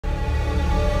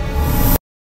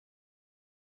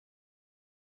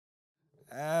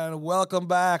And welcome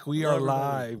back. We Hello, are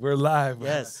everybody. live. We're live.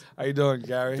 Yes. How you doing,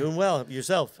 Gary? Doing well.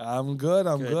 Yourself? I'm good.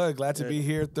 I'm good. Glad to Good. be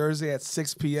here Thursday at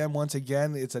 6 p.m. Once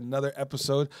again, it's another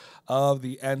episode of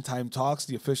the End Time Talks,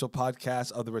 the official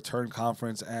podcast of the Return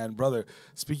Conference. And brother,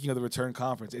 speaking of the Return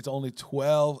Conference, it's only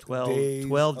 12 days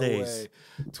 12 away. days.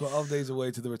 12 days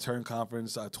away to the Return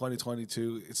Conference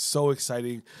 2022. It's so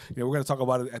exciting. We're going to talk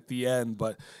about it at the end,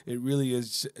 but it really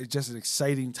is just an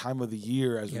exciting time of the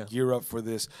year as we gear up for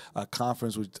this conference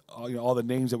with all the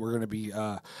names that we're going to be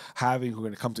having who are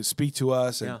going to come to speak to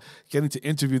us, and getting to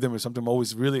interview them is something I'm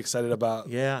always really excited about.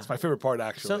 Yeah. It's my favorite part,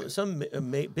 actually. Some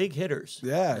big hitters. We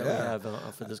we have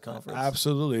for this conference.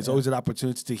 Absolutely. It's always an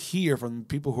opportunity to hear from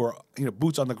people who are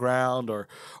boots on the ground or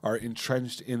are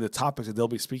entrenched in the topics that they'll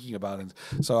be speaking about. And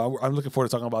so I'm looking forward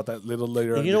to talking about that a little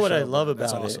later. And you know what I love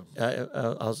That's about awesome. it?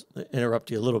 I'll interrupt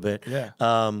you a little bit. Yeah.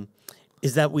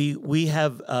 Is that we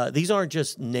have these aren't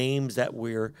just names that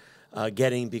we're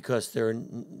getting because they're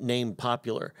named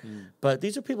popular, but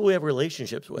these are people we have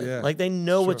relationships with. Yeah. Like they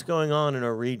know what's going on in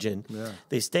our region. Yeah.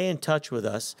 They stay in touch with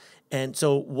us, and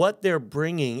so what they're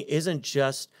bringing isn't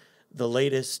just the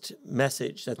latest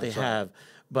message that they have.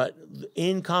 But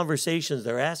in conversations,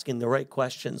 they're asking the right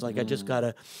questions. Like I just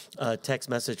got a text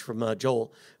message from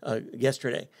Joel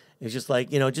yesterday. It's just like,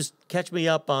 just catch me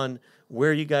up on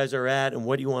where you guys are at and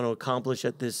what do you want to accomplish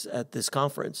at this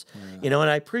conference. And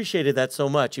I appreciated that so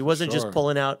much. He wasn't just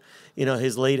pulling out,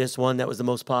 his latest one that was the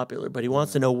most popular, but he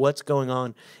wants to know what's going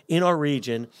on in our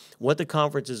region, what the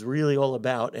conference is really all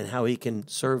about, and how he can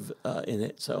serve in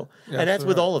it. So, and that's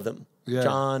with all of them. Yeah.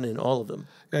 John and all of them.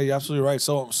 Yeah, you're absolutely right.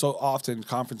 So often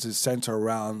conferences center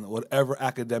around whatever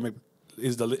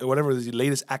is whatever is the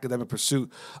latest academic pursuit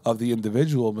of the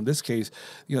individual. In this case,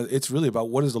 it's really about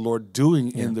what is the Lord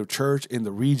doing in the church, in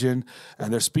the region,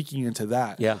 and they're speaking into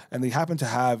that. Yeah. And they happen to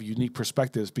have unique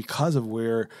perspectives because of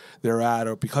where they're at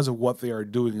or because of what they are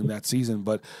doing in that season.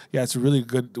 But yeah, it's a really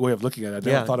good way of looking at it.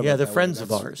 I never thought about they're that friends way.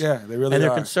 of ours. Yeah, they really and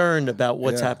they're are. concerned about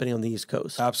what's happening on the East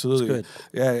Coast. Absolutely. It's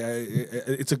good. Yeah,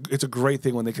 it's a great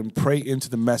thing when they can pray into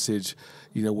the message,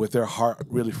 with their heart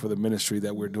really for the ministry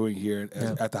that we're doing here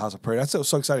at the House of Prayer. That's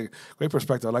so exciting. Great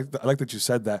perspective. I like that you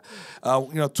said that.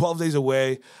 12 days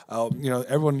away.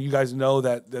 Everyone, you guys know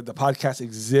that the podcast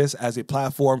exists as a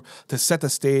platform to set the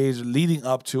stage leading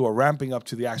up to or ramping up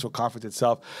to the actual conference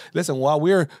itself. Listen, while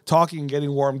we're talking and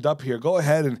getting warmed up here, go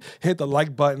ahead and hit the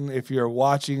like button if you're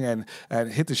watching and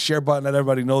hit the share button. Let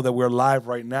everybody know that we're live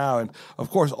right now. And of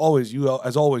course,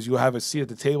 you have a seat at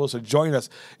the table. So join us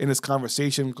in this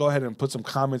conversation. Go ahead and put some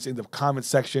comments in the comment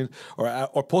section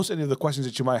or post any of the questions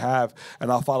that you might have,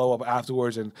 and I'll follow up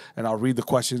afterwards and I'll read the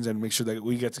questions and make sure that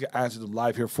we get to answer them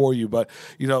live here for you. But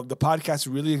the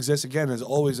podcast really exists again as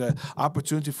always an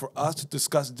opportunity for us to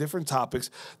discuss different topics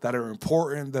that are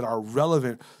important, that are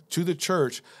relevant to the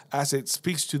church as it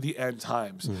speaks to the end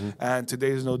times. And today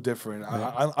is no different.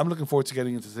 I'm looking forward to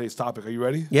getting into today's topic. Are you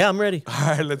ready? Yeah, I'm ready. All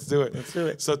right, let's do it. Let's do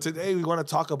it. So today we want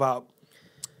to talk about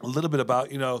a little bit about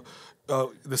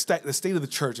the state of the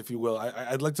church, if you will.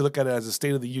 I'd like to look at it as a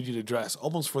State of the Union address,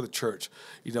 almost for the church.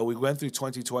 We went through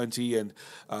 2020 and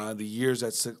the years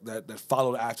that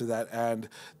followed after that, and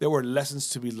there were lessons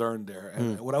to be learned there.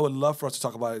 And what I would love for us to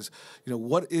talk about is,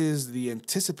 what is the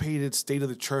anticipated state of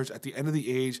the church at the end of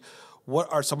the age? What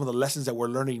are some of the lessons that we're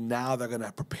learning now that are going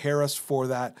to prepare us for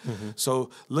that?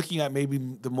 So looking at maybe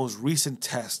the most recent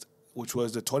test, which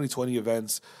was the 2020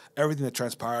 events, everything that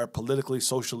transpired politically,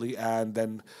 socially, and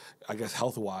then I guess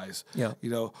health-wise. Yeah.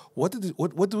 What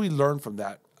do we learn from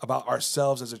that about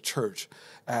ourselves as a church,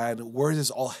 and where is this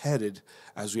all headed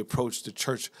as we approach the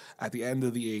church at the end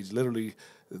of the age, literally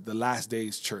the last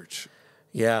days church?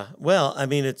 Yeah. Well, I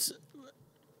mean, it's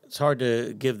hard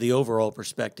to give the overall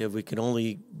perspective. We can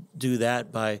only do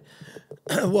that by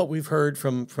what we've heard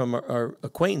from our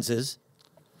acquaintances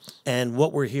and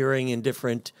what we're hearing in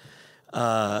different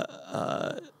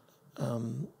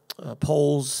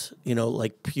polls,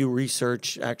 like Pew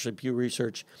Research. Actually, Pew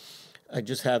Research, I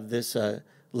just have this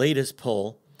latest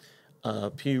poll,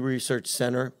 Pew Research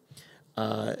Center.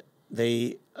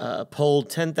 They polled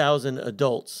 10,000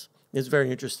 adults. It's very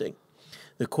interesting.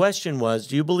 The question was,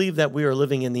 do you believe that we are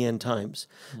living in the end times?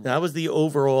 That was the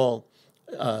overall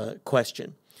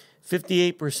question.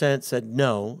 58% said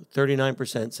no,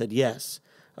 39% said yes.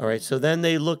 All right, so then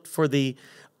they looked for the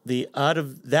out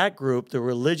of that group, the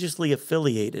religiously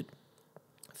affiliated.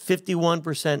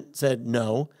 51% said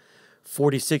no,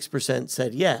 46%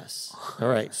 said yes. All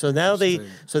right, so now they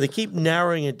keep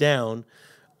narrowing it down.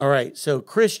 All right, so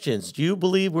Christians, do you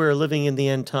believe we're living in the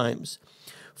end times?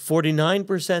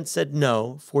 49% said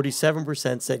no,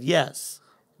 47% said yes.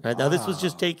 Right, now this was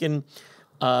just taken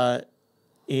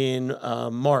in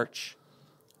March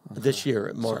this year.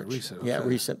 In March, recent. Yeah, Okay.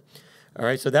 recent. All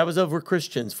right, so that was over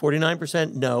Christians.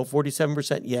 49% no,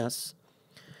 47% yes.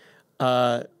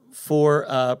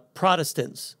 For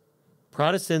Protestants,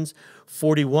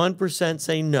 41%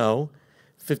 say no,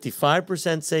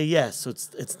 55% say yes. So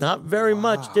it's not very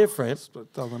much different.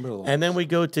 Split down the middle. And then we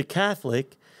go to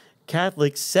Catholic.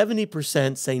 Catholic,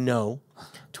 70% say no,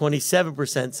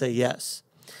 27% say yes.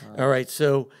 All right,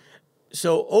 so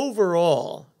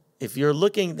overall, if you're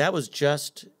looking, that was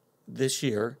just this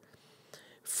year,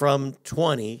 from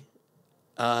 20,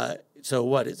 so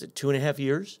what is it, 2.5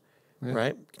 years,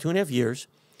 right? 2.5 years.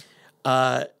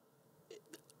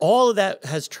 All of that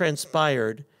has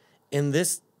transpired in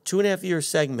this 2.5-year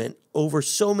segment over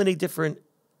so many different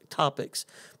topics: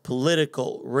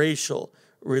 political, racial,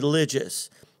 religious,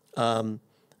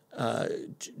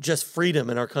 just freedom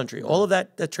in our country. All of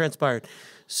that transpired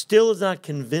still is not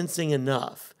convincing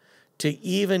enough to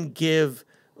even give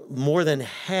more than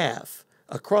half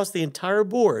across the entire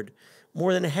board,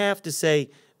 more than half to say,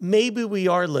 maybe we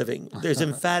are living. There's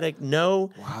emphatic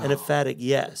no and emphatic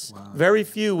yes. Very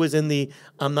few was in the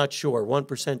I'm not sure, 1%,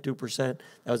 2%.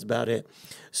 That was about it.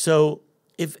 So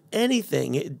if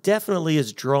anything, it definitely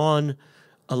has drawn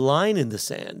a line in the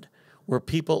sand where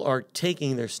people are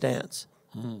taking their stance.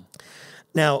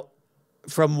 Now,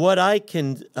 from what I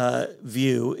can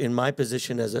view in my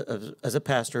position as a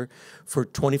pastor for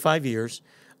 25 years,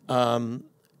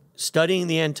 studying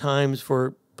the end times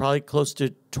for probably close to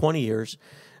 20 years,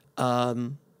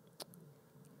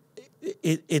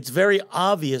 it's very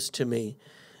obvious to me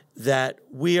that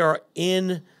we are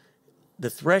in the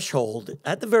threshold,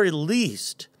 at the very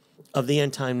least, of the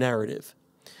end time narrative.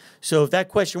 So if that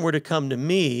question were to come to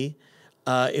me,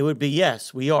 it would be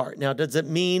yes, we are. Now, does it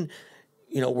mean,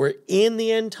 we're in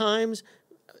the end times?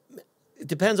 It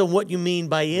depends on what you mean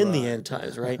by in the end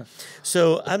times, right?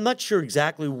 So I'm not sure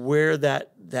exactly where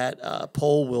that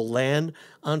poll will land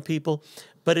on people,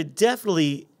 but it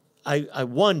definitely, I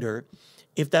wonder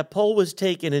if that poll was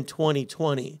taken in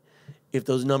 2020, if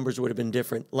those numbers would have been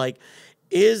different. Like,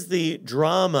 is the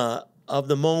drama of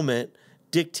the moment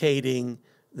dictating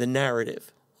the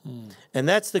narrative? And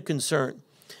that's the concern.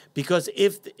 Because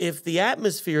if the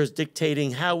atmosphere is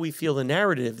dictating how we feel the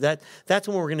narrative, that's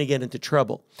when we're going to get into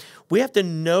trouble. We have to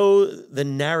know the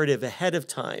narrative ahead of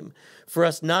time for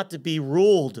us not to be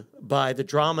ruled by the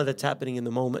drama that's happening in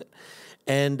the moment.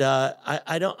 And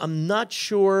I'm not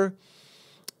sure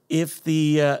if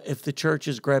the church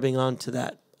is grabbing onto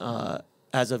that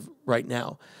as of right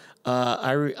now.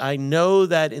 I know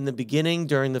that in the beginning,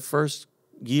 during the first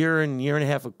year and a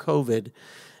half of COVID,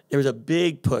 there was a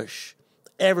big push.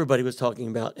 Everybody was talking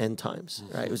about end times,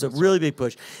 right? It was a really big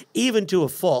push, even to a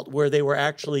fault where they were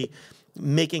actually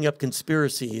making up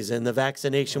conspiracies and the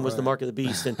vaccination was the mark of the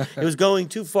beast. And it was going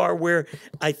too far where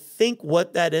I think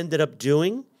what that ended up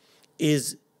doing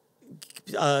is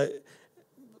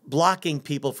blocking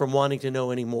people from wanting to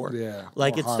know anymore. Yeah.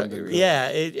 Like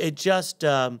it just,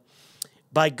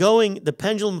 by going, the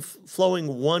pendulum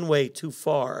flowing one way too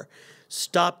far,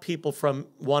 stop people from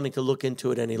wanting to look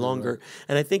into it any longer.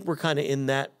 And I think we're kind of in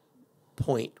that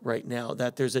point right now,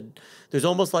 that there's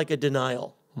almost like a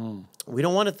denial. We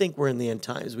don't want to think we're in the end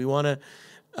times. We want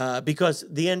to, because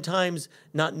the end times,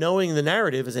 not knowing the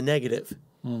narrative is a negative.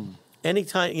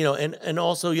 Anytime, and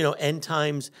also, end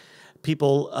times,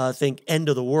 people think end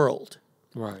of the world.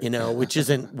 Right. Which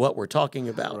isn't what we're talking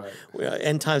about.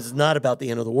 End times is not about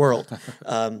the end of the world.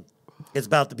 It's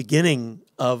about the beginning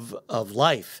of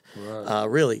life,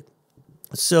 really.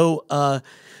 So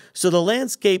the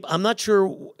landscape, I'm not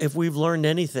sure if we've learned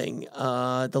anything.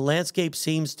 The landscape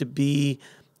seems to be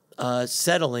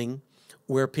settling,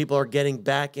 where people are getting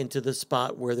back into the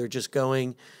spot where they're just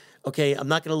going, okay, I'm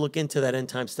not going to look into that end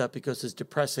time stuff because it's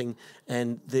depressing,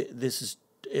 and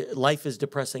life is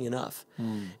depressing enough.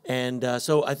 And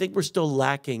so I think we're still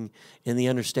lacking in the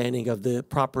understanding of the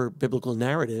proper biblical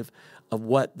narrative of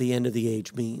what the end of the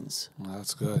age means.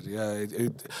 That's good. Yeah,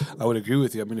 I would agree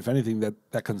with you. I mean, if anything,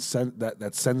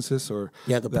 that census or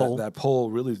that poll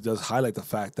really does highlight the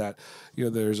fact that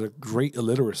there's a great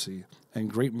illiteracy and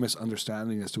great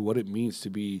misunderstanding as to what it means to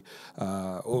be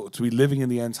living in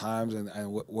the end times,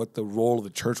 and what the role of the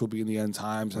church will be in the end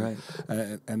times.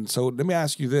 And so let me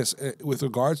ask you this, with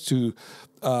regards to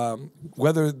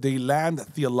whether they land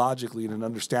theologically in an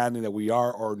understanding that we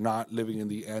are or not living in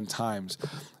the end times.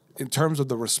 in terms of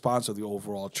the response of the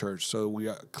overall church, so we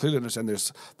clearly understand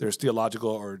there's theological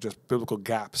or just biblical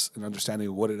gaps in understanding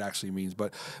of what it actually means.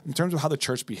 But in terms of how the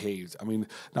church behaves, I mean,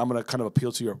 now I'm going to kind of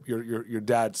appeal to your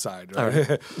dad's side.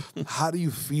 Right? How do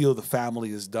you feel the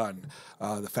family is done,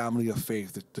 the family of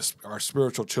faith, our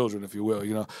spiritual children, if you will?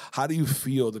 You know, how do you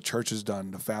feel the church is done,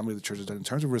 the family of the church is done in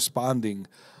terms of responding?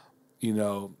 You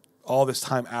know, all this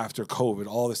time after COVID,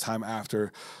 all this time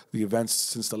after the events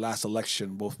since the last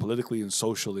election, both politically and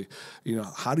socially, you know,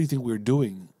 how do you think we're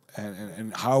doing,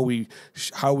 and how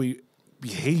are we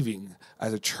behaving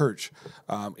as a church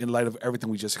in light of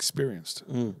everything we just experienced?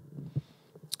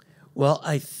 Well,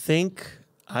 I think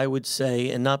I would say,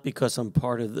 and not because I'm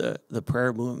part of the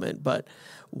prayer movement, but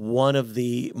one of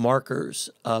the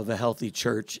markers of a healthy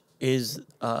church is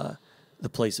the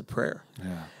place of prayer.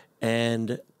 Yeah.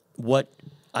 And what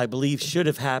I believe should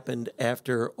have happened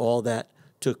after all that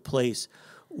took place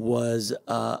was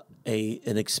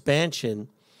an expansion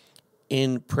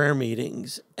in prayer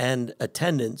meetings and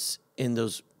attendance in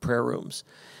those prayer rooms.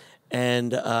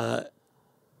 And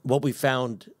what we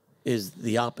found is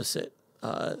the opposite.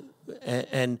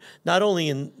 And not only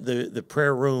in the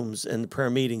prayer rooms and the prayer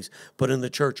meetings, but in the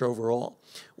church overall,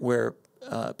 where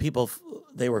people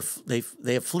they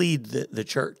have fled the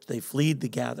church, they fled the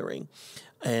gathering,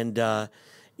 and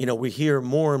you know, we hear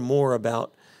more and more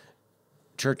about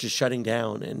churches shutting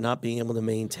down and not being able to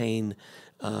maintain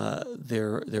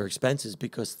their expenses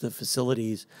because the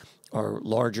facilities are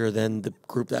larger than the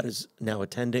group that is now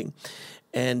attending.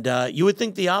 And you would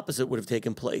think the opposite would have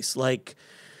taken place, like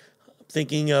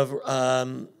thinking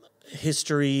of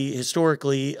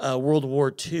historically, World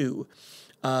War II.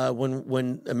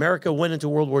 When America went into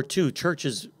World War II,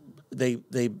 churches they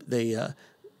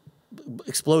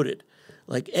exploded.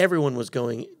 Like everyone was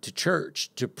going to church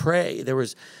to pray. There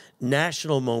was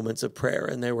national moments of prayer,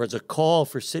 and there was a call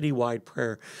for citywide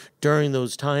prayer during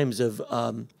those times of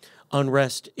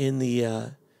unrest in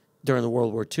during the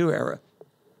World War II era.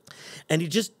 And you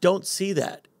just don't see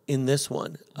that in this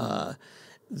one.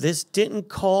 This didn't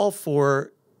call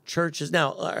for churches.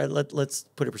 Now, let's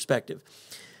put it in perspective.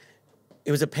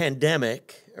 It was a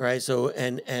pandemic, right? So,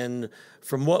 and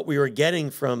from what we were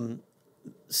getting from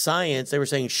science, they were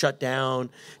saying shut down,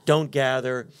 don't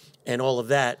gather, and all of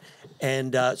that.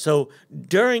 And so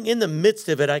in the midst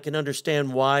of it, I can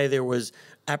understand why there was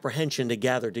apprehension to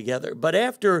gather together. But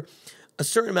after a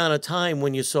certain amount of time,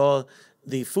 when you saw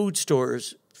the food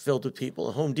stores filled with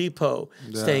people, Home Depot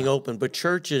staying open, but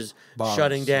churches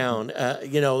shutting down,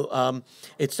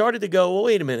 it started to go, well,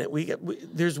 wait a minute,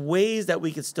 there's ways that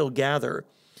we could still gather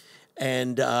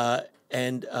and do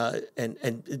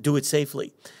it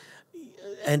safely.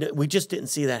 And we just didn't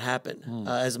see that happen.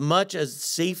 As much as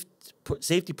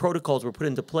safety protocols were put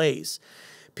into place,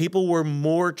 people were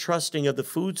more trusting of the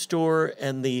food store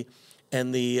and the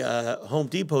Home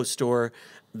Depot store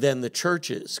than the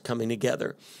churches coming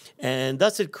together. And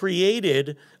thus it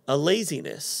created a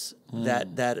laziness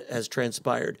that has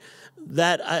transpired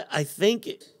that I think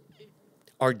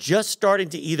are just starting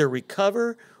to either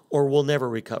recover or will never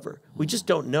recover. We just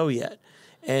don't know yet.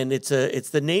 And it's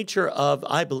the nature of,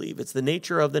 I believe, it's the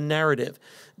nature of the narrative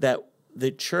that the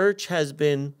church has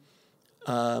been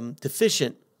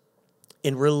deficient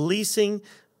in releasing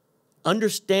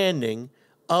understanding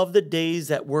of the days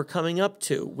that we're coming up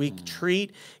to. We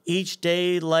treat each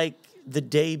day like the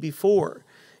day before,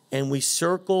 and we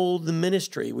circle the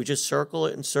ministry. We just circle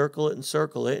it and circle it and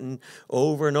circle it, and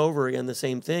over again the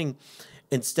same thing,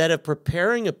 instead of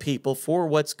preparing a people for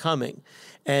what's coming.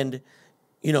 And,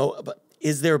 but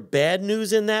is there bad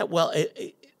news in that? Well,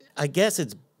 I guess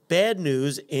it's bad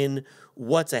news in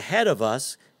what's ahead of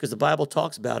us, because the Bible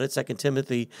talks about it. 2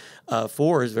 Timothy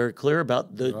 4 is very clear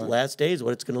about the last days,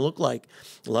 what it's going to look like.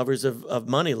 Lovers of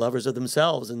money, lovers of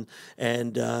themselves, and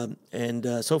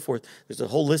so forth. There's a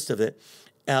whole list of it.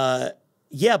 But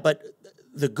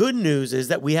the good news is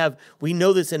that we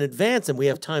know this in advance, and we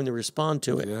have time to respond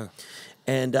to it. Yeah.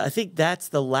 And I think that's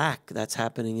the lack that's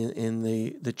happening in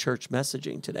the church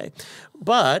messaging today.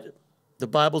 But the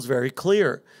Bible's very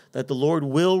clear that the Lord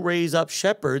will raise up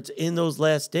shepherds in those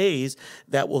last days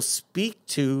that will speak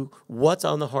to what's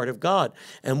on the heart of God.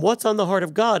 And what's on the heart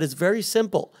of God is very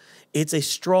simple. It's a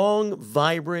strong,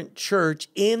 vibrant church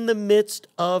in the midst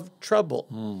of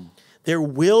trouble. There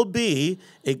will be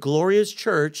a glorious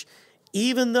church,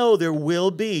 even though there will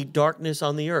be darkness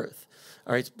on the earth.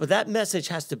 All right, but that message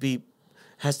has to be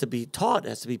taught,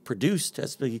 has to be produced,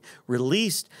 has to be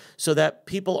released, so that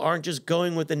people aren't just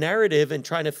going with the narrative and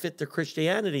trying to fit their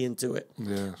Christianity into it.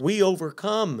 Yeah. We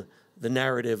overcome the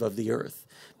narrative of the earth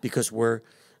because we're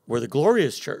we're the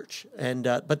glorious church. And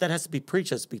but that has to be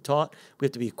preached, has to be taught. We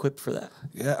have to be equipped for that.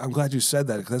 Yeah, I'm glad you said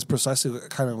that, because that's precisely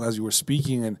kind of as you were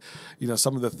speaking, and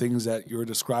some of the things that you were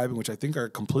describing, which I think are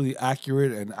completely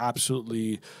accurate and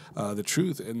absolutely the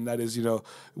truth. And that is,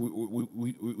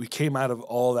 we came out of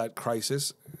all that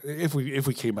crisis, if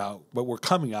we came out, but we're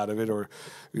coming out of it, or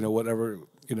whatever.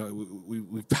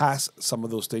 We've passed some of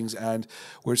those things, and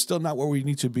we're still not where we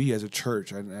need to be as a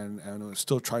church, and we're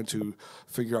still trying to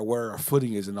figure out where our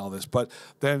footing is in all this. But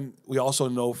then we also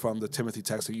know from the Timothy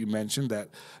text that you mentioned that,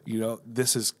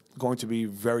 this is going to be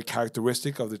very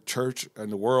characteristic of the church and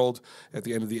the world at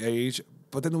the end of the age.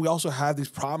 But then we also have these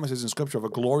promises in Scripture of a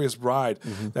glorious bride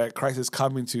that Christ is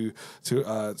coming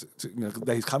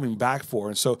that He's coming back for.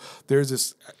 And so there's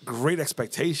this great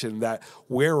expectation that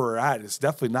where we're at is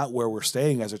definitely not where we're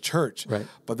staying as a church. Right.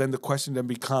 But then the question then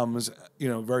becomes,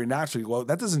 very naturally, well,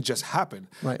 that doesn't just happen.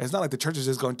 Right. It's not like the church is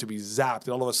just going to be zapped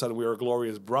and all of a sudden we are a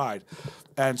glorious bride.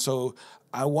 And so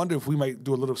I wonder if we might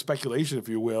do a little speculation, if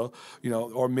you will,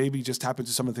 or maybe just tap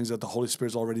into some of the things that the Holy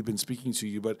Spirit's already been speaking to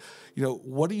you. But,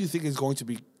 what do you think is going to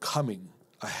be coming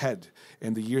ahead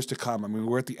in the years to come? I mean,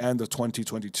 we're at the end of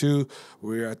 2022.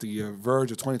 We're at the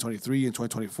verge of 2023 and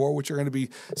 2024, which are going to be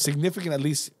significant, at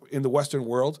least in the Western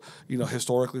world,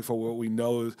 historically, for what we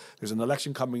know. There's an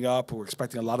election coming up. We're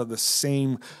expecting a lot of the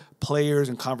same players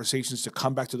and conversations to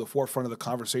come back to the forefront of the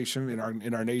conversation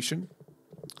in our nation.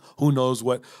 Who knows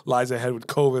what lies ahead with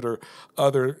COVID or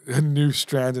other new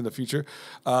strands in the future.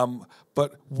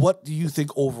 But what do you think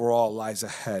overall lies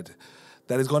ahead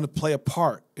that is going to play a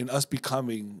part in us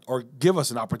becoming, or give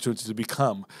us an opportunity to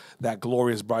become, that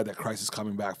glorious bride that Christ is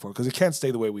coming back for? Because it can't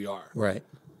stay the way we are. Right.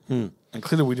 And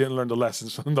clearly we didn't learn the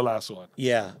lessons from the last one.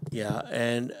 Yeah.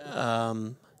 And,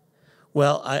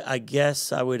 well, I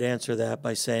guess I would answer that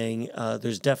by saying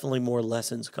there's definitely more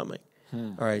lessons coming.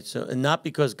 All right. So, and not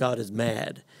because God is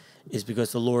mad, is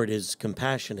because the Lord is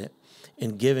compassionate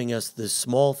in giving us the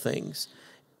small things,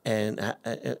 and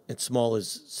small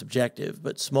is subjective,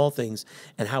 but small things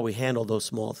and how we handle those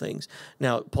small things.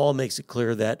 Now, Paul makes it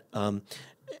clear that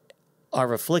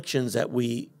our afflictions that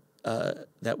we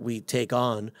take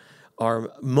on are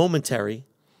momentary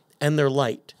and they're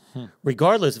light,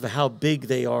 regardless of how big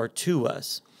they are to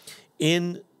us.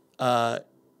 In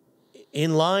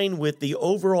line with the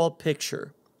overall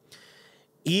picture,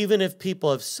 even if people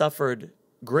have suffered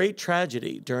great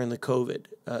tragedy during the COVID,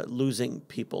 losing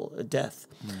people, death,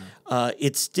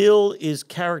 it still is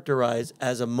characterized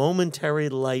as a momentary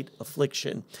light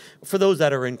affliction for those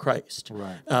that are in Christ.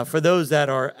 Right. For those that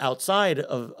are outside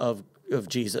of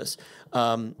Jesus,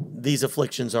 these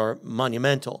afflictions are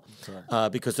monumental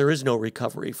because there is no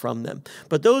recovery from them.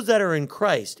 But those that are in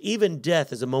Christ, even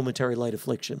death is a momentary light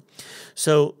affliction.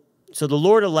 So the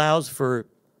Lord allows for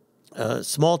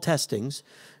small testings,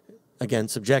 again,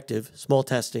 subjective, small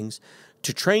testings,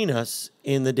 to train us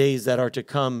in the days that are to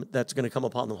come, that's going to come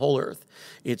upon the whole earth.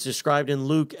 It's described in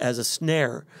Luke as a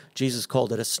snare. Jesus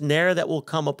called it a snare that will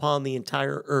come upon the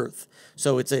entire earth.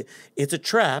 So it's a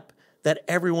trap that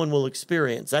everyone will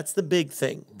experience. That's the big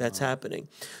thing that's happening.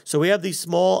 So we have these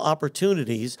small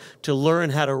opportunities to learn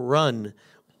how to run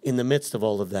in the midst of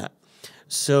all of that.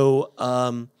 So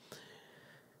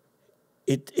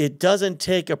it doesn't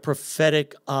take a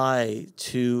prophetic eye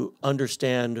to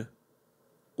understand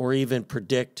or even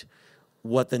predict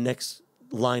what the next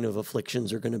line of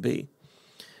afflictions are going to be.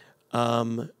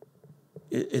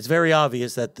 It's very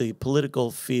obvious that the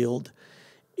political field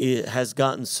has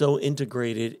gotten so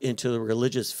integrated into the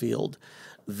religious field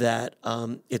that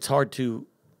it's hard to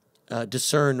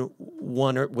discern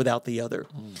one without the other.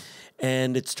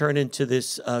 And it's turned into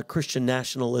this Christian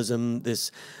nationalism,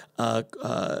 this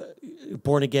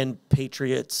born-again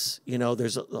patriots.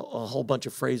 There's a whole bunch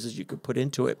of phrases you could put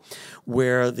into it,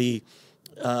 where the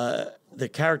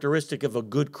characteristic of a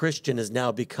good Christian has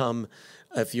now become,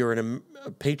 if you're a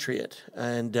patriot,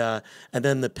 and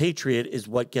then the patriot is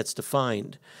what gets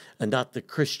defined, and not the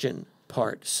Christian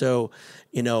part. So,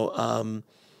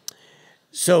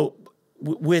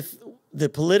 with the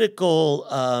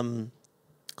political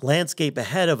landscape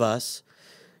ahead of us,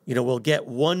 we'll get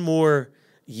one more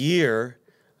year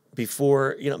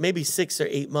before, maybe 6 or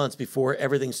 8 months before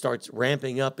everything starts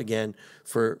ramping up again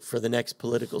for the next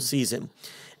political season.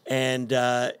 And,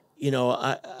 I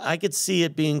could see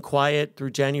it being quiet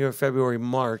through January, February,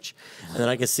 March, and then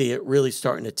I could see it really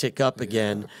starting to tick up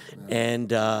again, and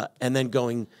then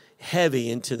going heavy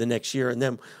into the next year. And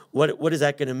then what is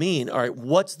that going to mean? All right,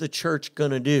 what's the church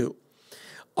going to do?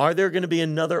 Are there going to be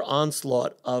another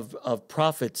onslaught of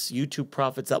prophets, YouTube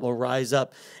prophets, that will rise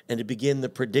up and to begin the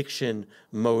prediction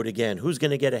mode again? Who's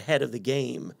going to get ahead of the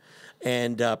game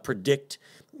and predict,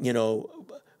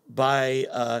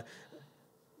 by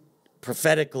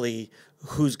prophetically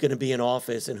who's going to be in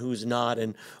office and who's not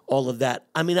and all of that.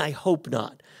 I mean, I hope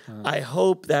not. I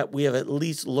hope that we have at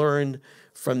least learned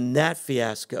from that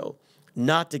fiasco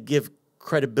not to give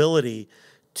credibility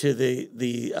to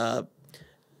the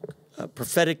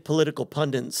prophetic political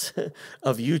pundits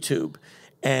of YouTube,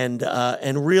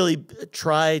 and really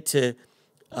try to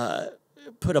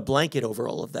put a blanket over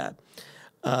all of that.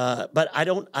 But I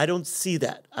don't see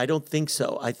that. I don't think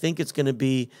so. I think it's going to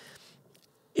be,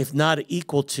 if not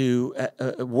equal to,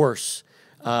 worse.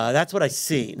 That's what I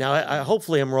see. Now,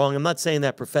 hopefully I'm wrong. I'm not saying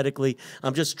that prophetically.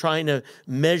 I'm just trying to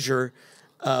measure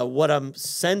what I'm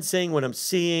sensing, what I'm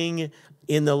seeing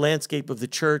in the landscape of the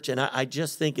church, and I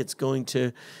just think it's going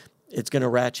to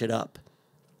ratchet up.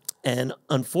 And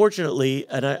unfortunately,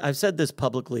 and I've said this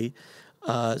publicly,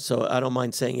 so I don't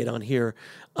mind saying it on here.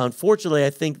 Unfortunately, I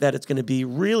think that it's going to be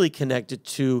really connected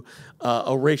to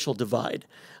a racial divide.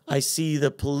 I see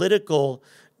the political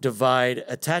divide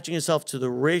attaching itself to the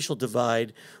racial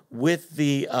divide with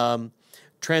the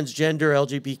transgender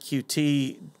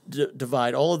LGBTQT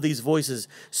divide, all of these voices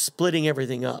splitting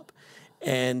everything up.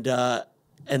 And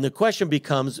the question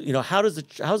becomes, how's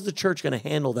the church going to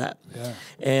handle that? Yeah.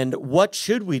 And what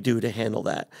should we do to handle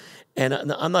that? And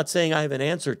I'm not saying I have an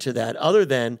answer to that other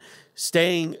than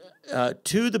staying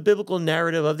to the biblical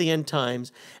narrative of the end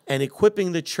times and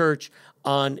equipping the church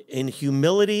in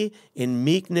humility, in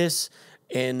meekness,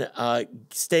 and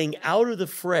staying out of the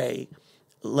fray,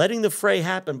 letting the fray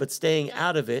happen, but staying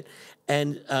out of it,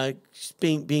 and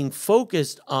being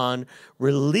focused on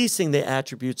releasing the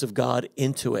attributes of God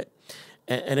into it.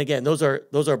 And again, those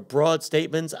are broad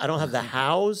statements. I don't have the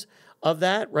hows of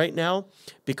that right now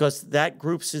because that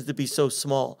group seems to be so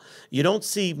small. You don't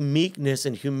see meekness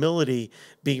and humility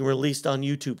being released on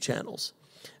YouTube channels.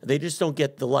 They just don't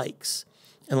get the likes.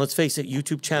 And let's face it,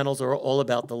 YouTube channels are all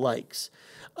about the likes.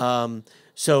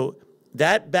 So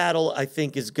that battle, I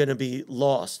think, is going to be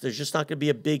lost. There's just not going to be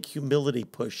a big humility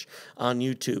push on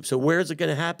YouTube. So where is it going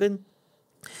to happen?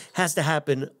 Has to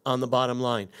happen on the bottom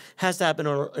line. Has to happen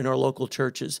in our local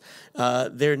churches.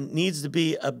 There needs to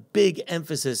be a big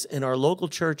emphasis in our local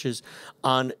churches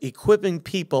on equipping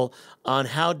people on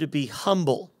how to be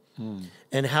humble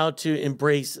and how to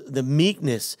embrace the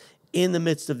meekness in the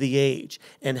midst of the age,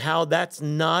 and how that's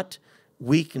not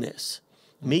weakness.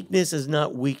 Meekness is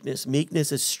not weakness.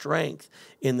 Meekness is strength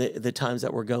in the times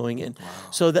that we're going in. Wow.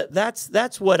 So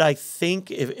that's what I think.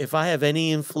 If I have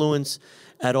any influence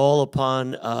at all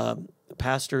upon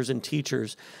pastors and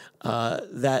teachers,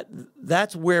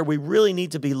 that's where we really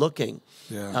need to be looking,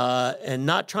 and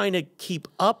not trying to keep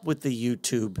up with the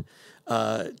YouTube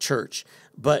church,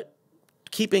 but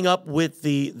keeping up with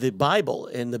the Bible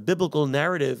and the biblical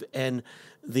narrative and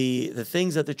the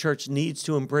things that the church needs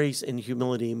to embrace in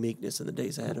humility and meekness in the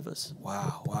days ahead of us.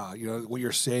 Wow. What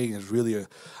you're saying is really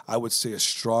I would say a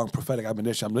strong prophetic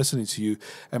admonition. I'm listening to you,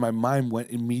 and my mind went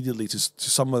immediately to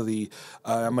some of the,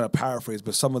 I'm going to paraphrase,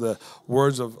 but some of the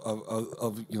words of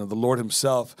the Lord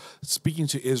himself speaking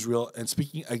to Israel and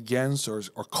speaking against or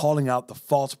calling out the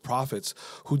false prophets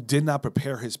who did not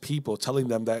prepare his people, telling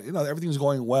them that, everything's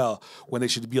going well when they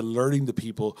should be alerting the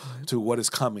people to what is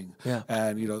coming. Yeah.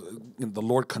 And,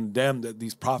 the Lord condemned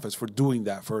these prophets for doing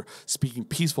that, for speaking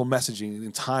peaceful messaging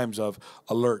in times of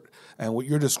alert. And what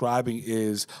you're describing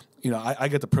is, I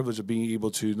get the privilege of being able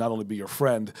to not only be your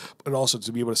friend, but also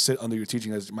to be able to sit under your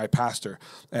teaching as my pastor.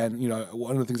 And,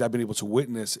 one of the things I've been able to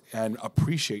witness and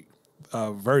appreciate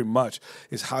very much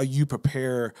is how you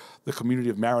prepare the community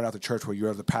of Maranatha Church where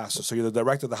you're the pastor. So you're the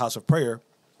director of the House of Prayer,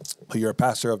 but you're a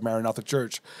pastor of Maranatha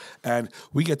Church, and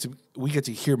we get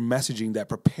to hear messaging that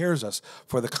prepares us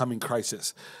for the coming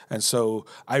crisis. And so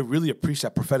I really appreciate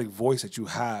that prophetic voice that you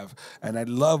have, and I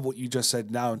love what you just said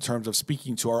now in terms of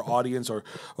speaking to our audience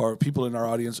or people in our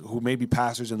audience who may be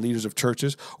pastors and leaders of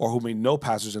churches or who may know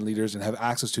pastors and leaders and have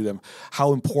access to them,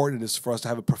 how important it is for us to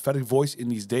have a prophetic voice in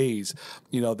these days,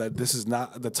 that this is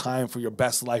not the time for your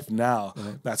best life now.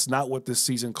 Mm-hmm. That's not what this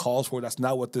season calls for. That's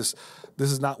not what this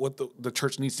is not what the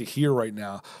church needs to hear right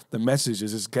now. The message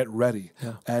is get ready.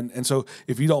 Yeah. And so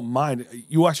if you don't mind,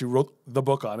 you actually wrote the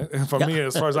book on it. And for me,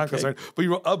 as far as I'm concerned, but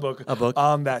you wrote a book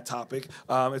on that topic.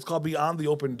 It's called Beyond the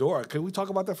Open Door. Can we talk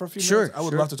about that for a few minutes? I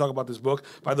would love to talk about this book.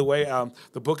 By the way,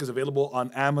 the book is available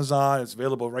on Amazon. It's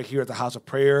available right here at the House of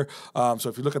Prayer. So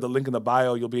if you look at the link in the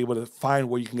bio, you'll be able to find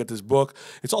where you can get this book.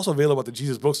 It's also available at the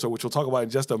Jesus Bookstore, which we'll talk about in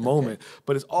just a moment.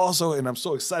 But it's also, and I'm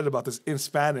so excited about this, in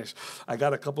Spanish. I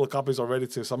got a couple of copies already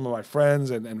to some of my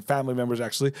friends and family members,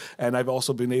 actually. And I've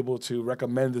also been able to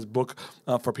recommend this book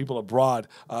for people abroad.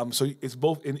 So it's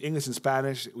both in English and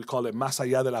Spanish. We call it Más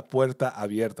allá de la puerta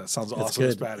abierta. Sounds awesome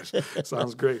in Spanish.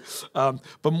 Sounds great.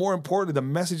 But more importantly, the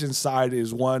message inside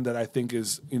is one that I think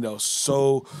is,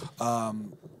 so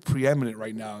preeminent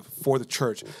right now for the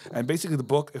church. And basically the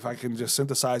book, if I can just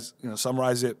synthesize,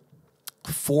 summarize it,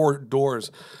 4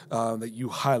 doors that you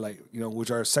highlight,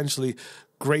 which are essentially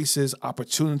graces,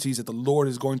 opportunities that the Lord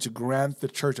is going to grant the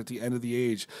church at the end of the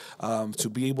age to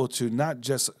be able to not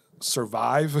just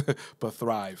survive but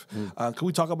thrive. Can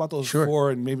we talk about those 4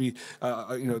 and maybe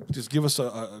just give us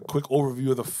a quick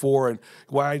overview of the 4 and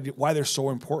why they're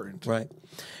so important? Right.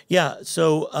 Yeah.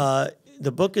 So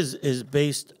the book is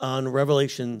based on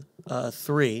Revelation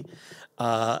 3,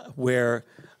 where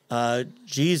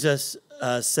Jesus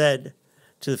said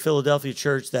to the Philadelphia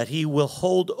church that he will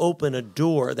hold open a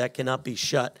door that cannot be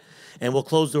shut, and will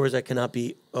close doors that cannot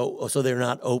be, so they're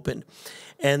not open.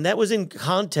 And that was in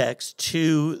context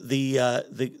to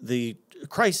the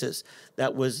crisis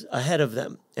that was ahead of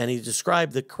them. And he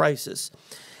described the crisis.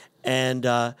 And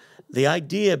the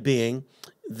idea being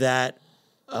that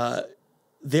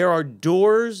there are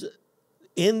doors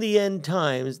in the end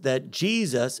times that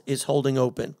Jesus is holding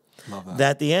open.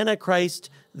 That the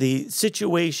Antichrist, the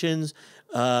situations,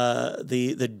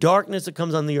 the darkness that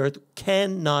comes on the earth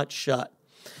cannot shut.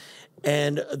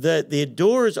 And the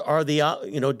doors are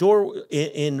door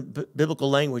in biblical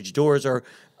language. Doors are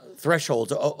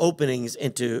thresholds, openings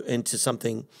into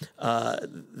something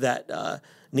that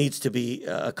needs to be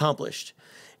accomplished.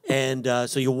 And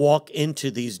so you walk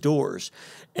into these doors.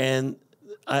 And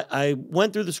I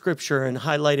went through the scripture and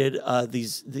highlighted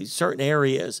these certain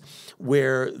areas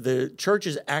where the church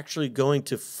is actually going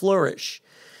to flourish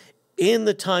in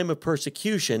the time of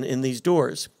persecution in these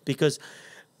doors. Because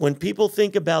when people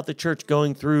think about the church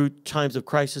going through times of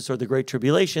crisis or the Great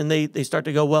Tribulation, they start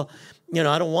to go, well,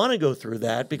 I don't want to go through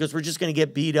that because we're just going to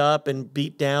get beat up and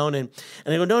beat down. And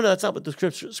they go, no, that's not what the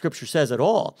scripture says at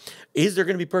all. Is there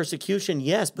going to be persecution?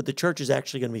 Yes, but the church is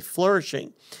actually going to be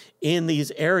flourishing in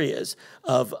these areas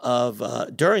of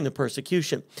during the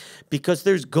persecution, because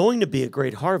there's going to be a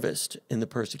great harvest in the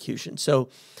persecution. So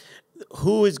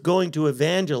who is going to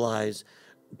evangelize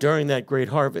during that great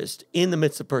harvest in the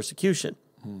midst of persecution?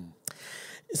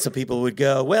 Some people would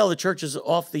go, well, the church is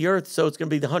off the earth, so it's going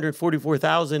to be the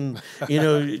 144,000,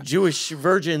 Jewish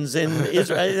virgins in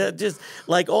Israel. Just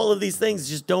like all of these things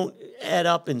just don't add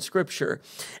up in Scripture.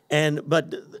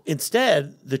 But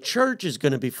instead, the church is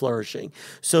going to be flourishing.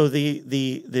 So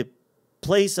the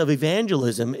place of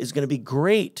evangelism is going to be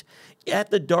great. At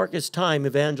the darkest time,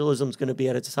 evangelism is going to be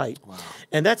at its height. Wow.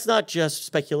 And that's not just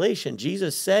speculation.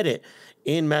 Jesus said it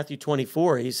in Matthew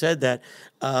 24. He said that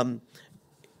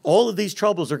all of these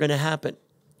troubles are going to happen,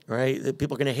 right? That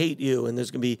people are going to hate you, and there's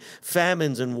going to be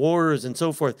famines and wars and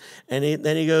so forth. And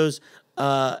then he goes,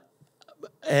 and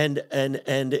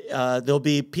there'll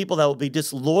be people that will be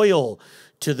disloyal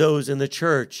to those in the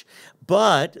church.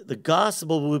 But the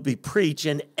gospel will be preached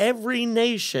in every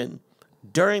nation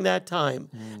during that time,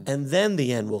 and then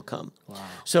the end will come. Wow.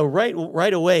 So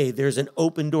right away, there's an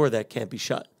open door that can't be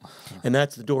shut, and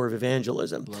that's the door of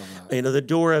evangelism. The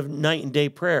door of night and day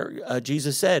prayer.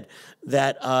 Jesus said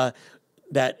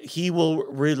that he will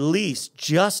release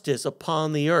justice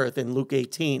upon the earth in Luke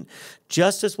 18.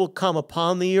 Justice will come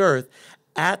upon the earth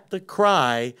at the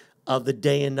cry of the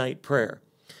day and night prayer.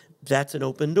 That's an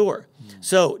open door.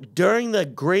 So during the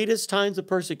greatest times of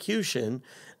persecution,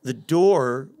 the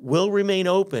door will remain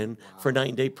open for night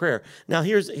and day prayer. Now,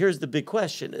 here's the big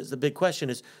question.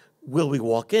 Will we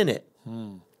walk in it?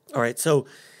 All right, so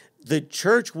the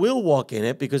church will walk in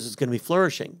it because it's going to be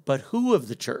flourishing. But who of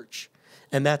the church?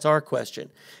 And that's our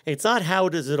question. It's not how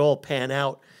does it all pan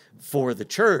out for the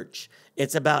church.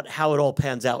 It's about how it all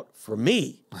pans out for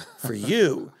me, for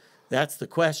you. That's the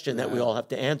question that we all have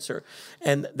to answer.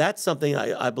 And that's something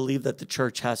I believe that the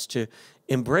church has to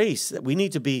embrace, that we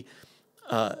need to be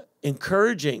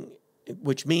encouraging,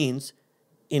 which means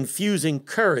infusing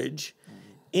courage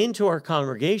into our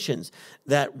congregations,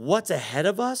 that what's ahead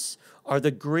of us are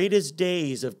the greatest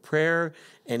days of prayer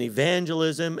and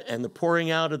evangelism and the pouring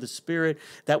out of the Spirit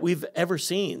that we've ever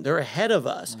seen. They're ahead of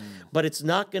us, but it's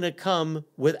not going to come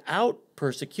without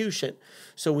persecution.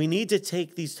 So we need to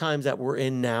take these times that we're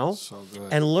in now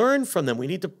and learn from them. We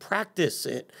need to practice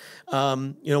it.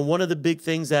 One of the big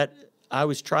things that I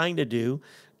was trying to do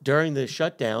during the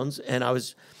shutdowns, and I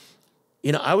was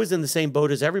in the same boat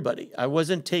as everybody. I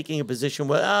wasn't taking a position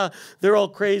where, they're all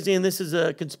crazy and this is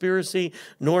a conspiracy,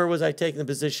 nor was I taking the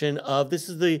position of this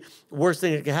is the worst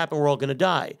thing that can happen, we're all going to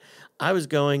die. I was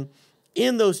going,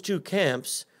 in those two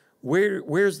camps,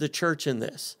 where's the church in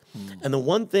this? And the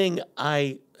one thing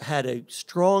I had a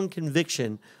strong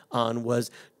conviction on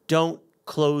was don't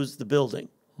close the building.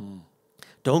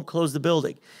 Don't close the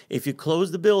building. If you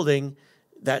close the building,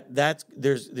 there's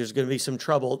going to be some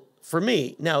trouble for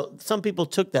me. Now, some people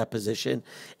took that position,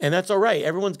 and that's all right.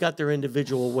 Everyone's got their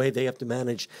individual way they have to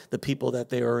manage the people that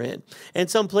they are in. And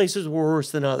some places were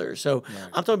worse than others. So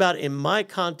I'm talking about in my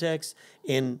context,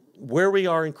 in where we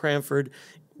are in Cranford,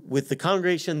 with the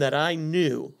congregation that I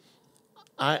knew,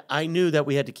 I knew that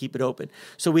we had to keep it open.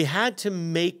 So we had to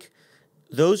make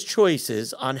those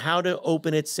choices on how to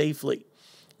open it safely.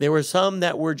 There were some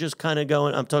that were just kind of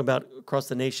going, I'm talking about across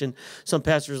the nation, some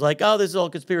pastors like, oh, this is all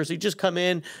conspiracy. Just come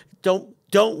in.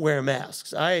 Don't wear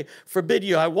masks. I forbid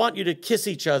you. I want you to kiss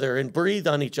each other and breathe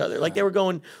on each other. Like they were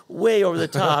going way over the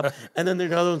top. And then there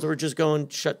are other ones that were just going,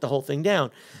 shut the whole thing down.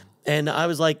 And I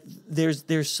was like,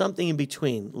 there's something in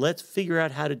between. Let's figure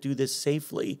out how to do this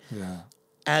safely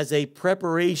as a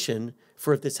preparation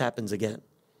for if this happens again.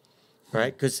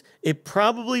 Right? Because it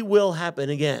probably will happen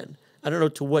again. I don't know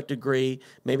to what degree,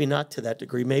 maybe not to that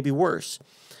degree, maybe worse.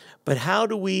 But how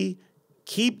do we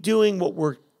keep doing what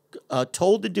we're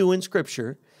told to do in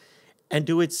Scripture and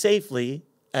do it safely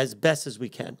as best as we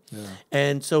can?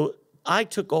 And so I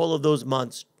took all of those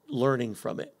months learning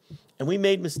from it. And we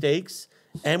made mistakes,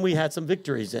 and we had some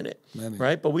victories in it,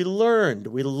 right? But we learned.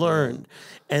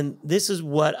 And this is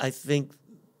what I think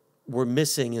we're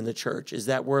missing in the church, is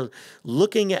that we're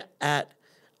looking at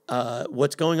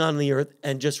what's going on in the earth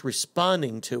and just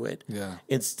responding to it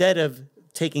instead of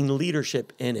taking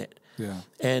leadership in it.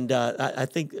 And I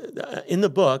think in the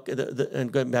book,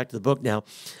 and going back to the book now,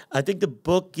 I think the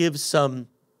book gives some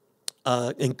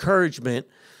encouragement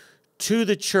to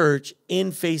the church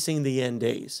in facing the end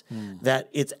days, that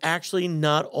it's actually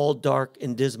not all dark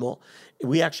and dismal.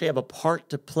 We actually have a part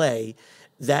to play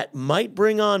that might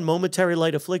bring on momentary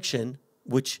light affliction,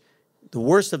 which the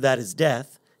worst of that is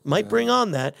death. Might bring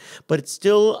on that, but it's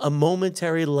still a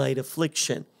momentary light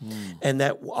affliction. And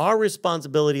that our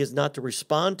responsibility is not to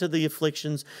respond to the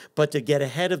afflictions, but to get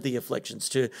ahead of the afflictions,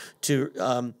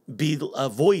 to be a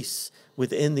voice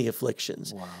within the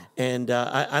afflictions. And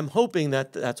I'm hoping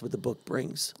that that's what the book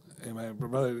brings. Hey man,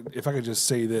 brother, if I could just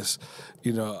say this,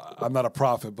 I'm not a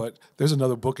prophet, but there's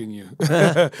another book in you.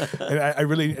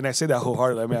 And I say that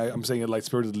wholeheartedly. I mean, I'm saying it like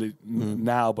spiritedly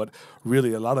now, but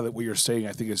really a lot of what you're saying,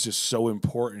 I think is just so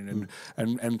important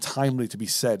and timely to be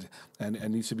said and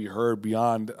needs to be heard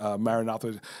beyond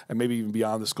Maranatha and maybe even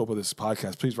beyond the scope of this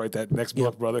podcast. Please write that next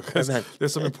book, brother, because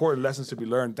there's some important lessons to be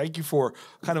learned. Thank you for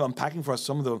kind of unpacking for us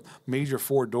some of the major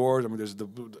four doors. I mean, there's the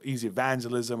easy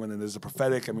evangelism, and then there's the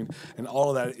prophetic. I mean, and all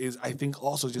of that is, I think,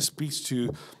 also just speaks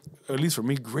to, at least for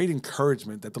me, great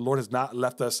encouragement that the Lord has not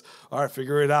left us, all right,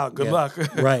 figure it out, good luck.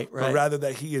 Right. But rather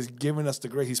that He has given us the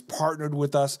grace. He's partnered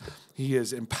with us. He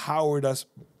has empowered us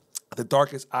at the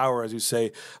darkest hour, as you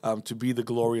say, to be the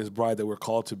glorious bride that we're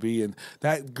called to be. And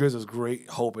that gives us great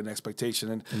hope and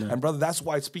expectation. And brother, that's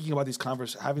why speaking about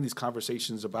having these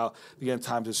conversations about the end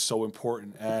times is so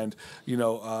important. And,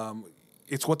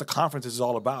 it's what the conference is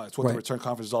all about. It's what the Return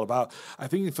Conference is all about. I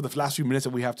think for the last few minutes that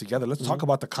we have together, let's talk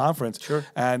about the conference. Sure.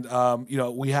 And,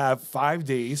 we have 5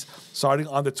 days starting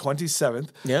on the 27th,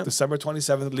 December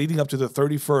 27th, leading up to the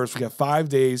 31st. We have 5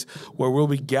 days where we'll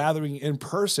be gathering in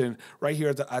person right here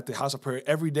at the House of Prayer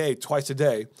every day, twice a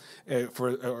day,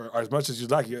 or as much as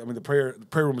you'd like. I mean, the prayer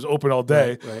room is open all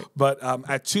day. Right. But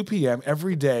at 2 p.m.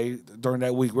 every day during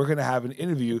that week, we're going to have an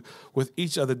interview with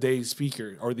each of the day's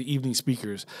speaker or the evening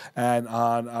speakers. And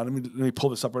let me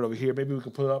pull this up right over here. Maybe we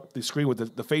can put up the screen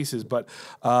with the faces. But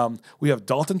we have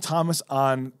Dalton Thomas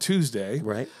on Tuesday.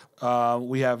 Right.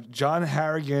 We have John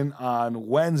Harrigan on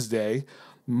Wednesday,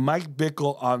 Mike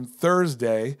Bickle on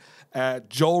Thursday,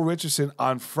 Joel Richardson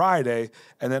on Friday,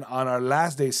 and then on our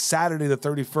last day, Saturday the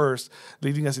 31st,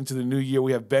 leading us into the new year,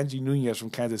 we have Benji Nunez from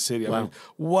Kansas City. I mean,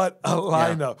 what a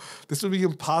lineup. This would be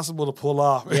impossible to pull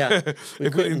off if we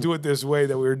couldn't do it this way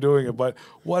that we were doing it. But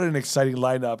what an exciting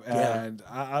lineup. And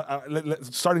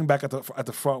starting back at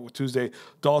the front with Tuesday,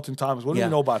 Dalton Thomas, what do you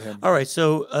know about him? All right,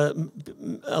 so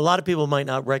a lot of people might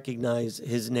not recognize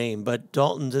his name, but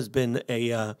Dalton has been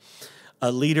a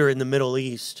leader in the Middle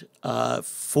East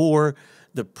for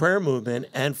the prayer movement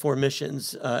and for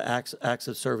missions, acts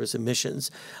of service and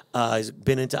missions. He's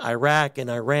been into Iraq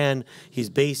and Iran. He's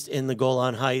based in the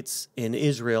Golan Heights in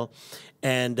Israel.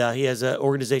 And he has an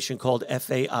organization called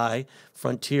FAI,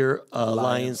 Frontier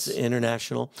Alliance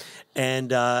International.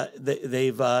 And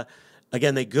they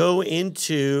go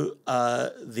into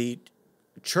the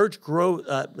church growth,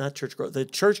 the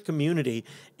church community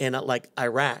in like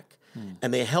Iraq,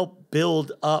 and they help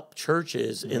build up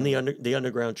churches in the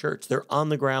underground church. They're on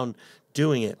the ground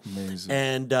doing it. Amazing.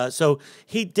 And so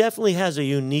he definitely has a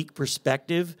unique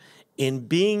perspective in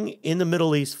being in the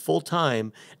Middle East full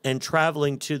time and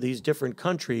traveling to these different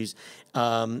countries,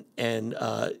 with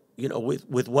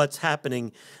what's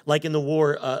happening, like in the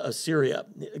war of Syria.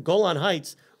 Golan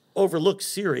Heights overlooks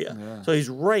Syria, so he's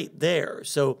right there.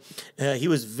 So he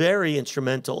was very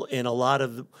instrumental in a lot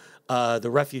of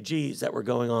the refugees that were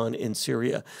going on in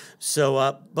Syria.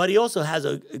 So, but he also has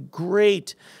a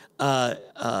great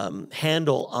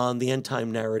handle on the end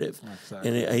time narrative,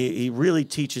 and he really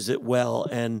teaches it well.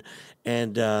 And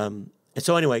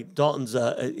so anyway, Dalton's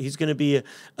he's going to be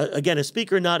again a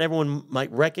speaker not everyone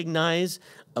might recognize,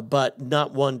 but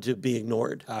not one to be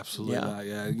ignored. Absolutely not.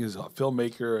 Yeah, he's a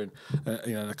filmmaker and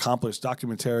an accomplished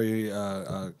documentary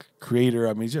creator.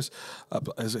 I mean, just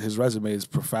his resume is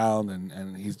profound,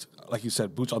 and he's, like you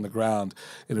said, boots on the ground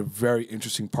in a very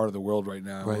interesting part of the world right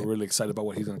now. Right. We're really excited about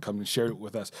what he's going to come and share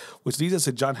with us, which leads us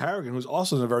to John Harrigan, who's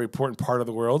also in a very important part of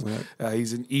the world. Right.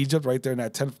 He's in Egypt, right there in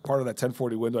that part of that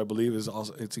 1040 window, I believe,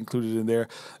 it's included in there,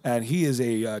 and he is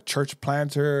a church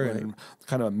planter and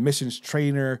kind of a missions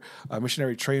trainer, a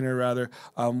missionary trainer rather.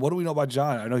 What do we know about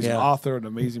John? I know he's an author, an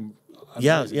amazing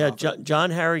author.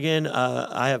 John Harrigan,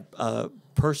 I have a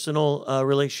personal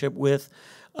relationship with.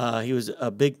 He was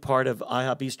a big part of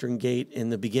IHOP Eastern Gate in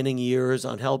the beginning years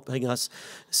on helping us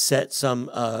set some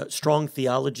strong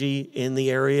theology in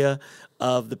the area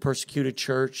of the persecuted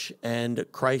church and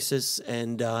crisis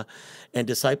and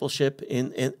discipleship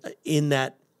in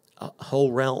that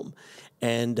whole realm.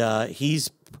 And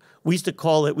we used to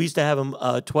have him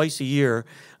twice a year,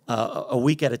 a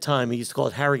week at a time. He used to call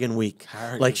it Harrigan Week,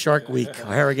 like Shark Week,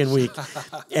 Harrigan Week.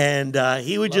 And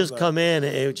he would just come in,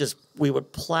 and we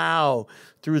would plow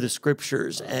through the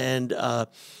scriptures. And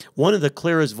one of the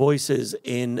clearest voices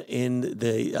in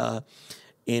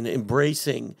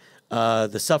embracing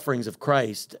the sufferings of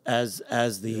Christ as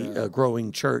the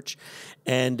growing church.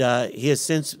 And he has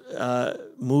since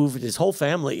moved his whole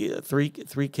family, three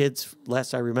kids,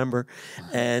 last I remember,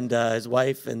 and his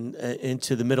wife, and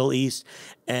into the Middle East.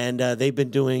 And they've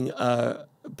been doing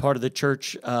part of the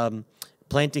church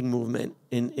planting movement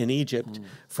in Egypt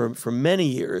for many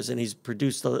years. And he's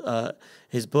produced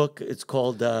his book. It's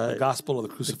called The Gospel of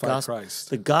the Crucified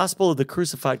Christ. The Gospel of the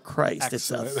Crucified Christ.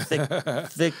 Excellent. It's a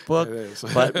thick book,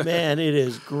 but man, it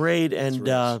is great.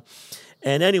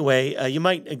 And anyway, you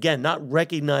might, again, not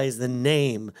recognize the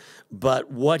name,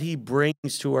 but what he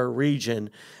brings to our region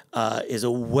is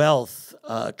a wealth,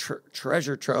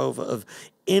 treasure trove of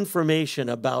information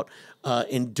about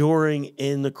enduring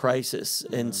in the crisis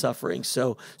and suffering.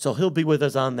 So he'll be with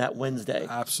us on that Wednesday.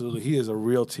 Absolutely. He is a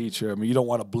real teacher. I mean, you don't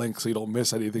want to blink so you don't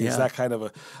miss anything. He's that kind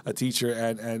of a teacher.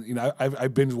 And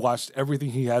I've binge watched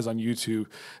everything he has on YouTube.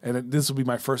 And this will be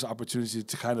my first opportunity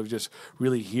to kind of just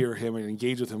really hear him and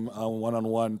engage with him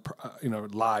one-on-one,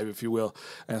 live, if you will.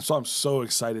 And so I'm so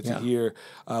excited to hear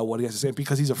what he has to say,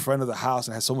 because he's a friend of the house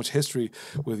and has so much history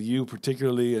with you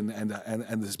particularly and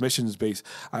this missions base.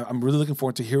 I'm really looking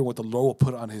forward to hearing what the Lord will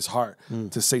put on his heart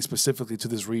to say specifically to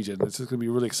this region. It's going to be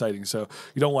really exciting. So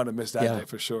you don't want to miss that night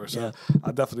for sure. So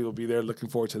I definitely will be there. Looking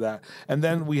forward to that. And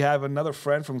then we have another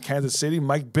friend from Kansas City,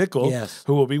 Mike Bickle,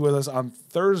 who will be with us on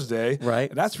Thursday. Right.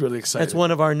 And that's really exciting. That's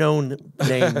one of our known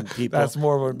name people. That's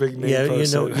more of a big name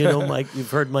person. You know Mike.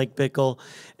 You've heard Mike Bickle.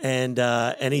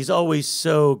 And he's always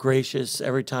so gracious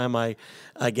every time I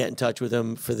get in touch with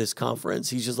him for this conference.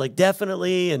 He's just like,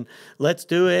 definitely, and let's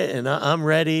do it, and I'm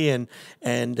ready. And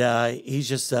he's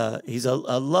just he's a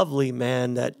lovely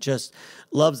man that just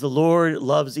loves the Lord,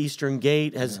 loves Eastern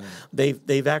Gate.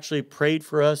 They've actually prayed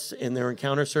for us in their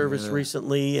encounter service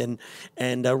recently,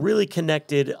 and really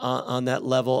connected on that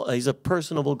level. He's a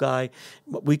personable guy.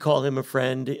 We call him a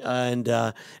friend, and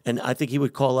I think he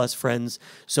would call us friends.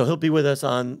 So he'll be with us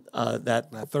on that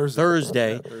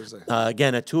Thursday.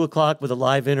 Again at 2:00 with a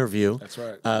live interview. That's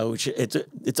right. Which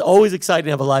it's always exciting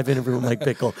to have a live interview with Mike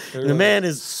Bickle. The man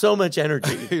is so much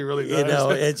energy. He really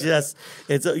does.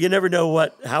 It's you never know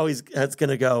how that's going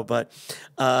to go, but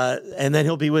and then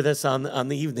he'll be with us on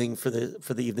the evening for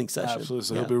the evening session. Absolutely.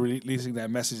 So he'll be releasing that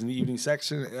message in the evening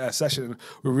session.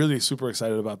 We're really super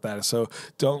excited about that. So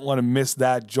don't want to miss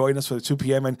that. Join us for the 2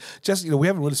 p.m. And just we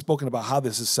haven't really spoken about how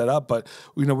this is set up, but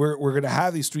we're going to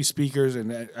have these 3 speakers,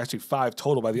 and actually 5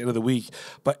 total by the end of the week.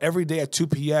 But every day at 2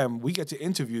 p.m. we get to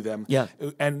interview them. Yeah.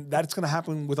 And that's going to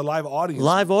happen with a live audience.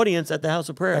 Live audience at the House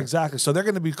of Prayer. Exactly. So they're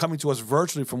going to be coming to us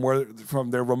virtually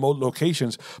from their remote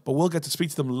locations, but we'll get to speak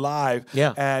to them live.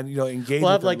 Yeah. And engage. We'll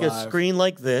with have like them a live. screen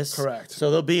like this. Correct.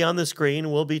 So they'll be on the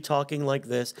screen. We'll be talking like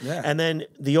this. Yeah. And then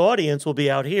the audience will be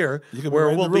out here You can be where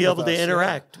right in we'll the room be with able to us,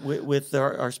 interact with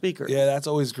our speaker. Yeah, that's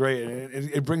always great. And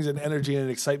it brings an energy and an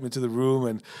excitement to the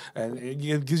room, and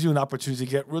it gives you an opportunity to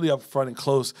get really up front and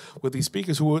close with these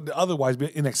speakers who would otherwise be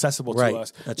inaccessible Right. to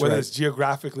us, That's whether right. it's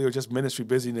geographically or just ministry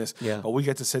busyness. Yeah. But we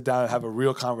get to sit down and have a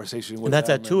real conversation with And that's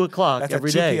them. at 2 o'clock That's every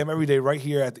at 2 day. p.m. every day right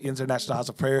here at the International House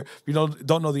of Prayer. If you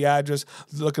don't know the address,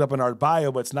 look it up in our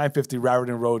bio, but it's 950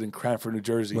 Raritan Road in Cranford, New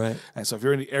Jersey. Right. And so if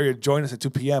you're in the area, join us at 2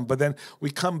 p.m. But then we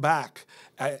come back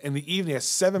in the evening at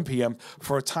 7 p.m.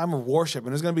 for a time of worship.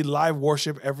 And there's going to be live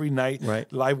worship every night.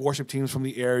 Right. Live worship teams from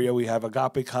the area. We have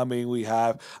Agape coming. We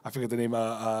have, I forget the name,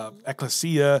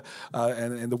 Ecclesia,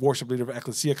 and the worship leader of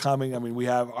Ecclesia coming. I mean, we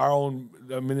have our own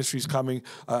ministries coming,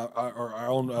 our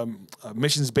own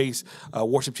missions-based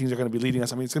worship teams are going to be leading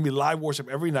us. I mean, it's going to be live worship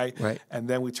every night. Right. And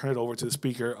then we turn it over to the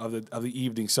speaker of the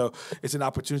evening. So it's an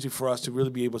opportunity for us to really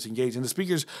be able to engage. And the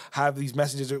speakers have these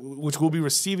messages which we'll be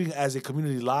receiving as a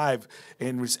community live,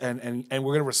 and we're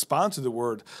going to respond to the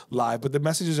word live. But the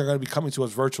messages are going to be coming to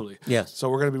us virtually. Yes. So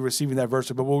we're going to be receiving that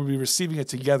virtually, but we'll be receiving it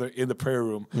together in the prayer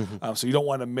room. So you don't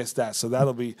want to miss that. So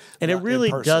that'll be And it in really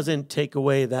person. doesn't take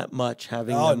away that much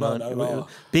having Oh, them no, on. not at all.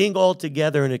 Being all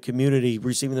together in a community,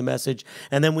 receiving the message,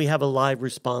 and then we have a live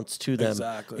response to them.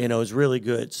 Exactly. Is really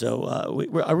good. So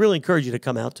I really encourage you to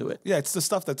come out to it. Yeah, it's the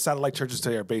stuff that satellite churches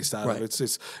today are based out Right. of.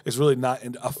 It's really not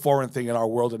a foreign thing in our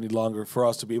world any longer for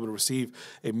us to be able to receive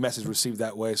a message received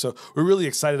that way. So we're really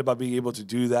excited about being able to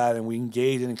do that, and we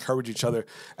engage and encourage each other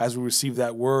as we receive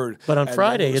that word. But on And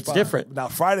Friday, then we it's respond. different. Now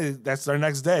Friday, that's our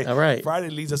next day. All right. Friday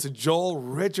leads us to Joel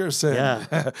Richardson.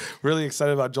 Yeah. Really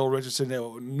excited about Joel Richardson,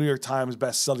 New York Times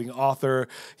best-selling author.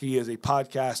 He is a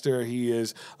podcaster. He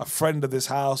is a friend of this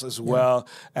house as well.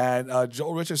 And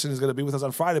Joel Richardson is going to be with us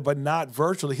on Friday, but not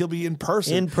virtually. He'll be in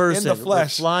person. In person. In the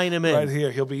flesh. We're flying him in. Right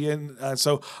here. He'll be in.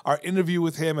 So our interview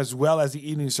with him, as well as the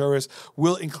evening service,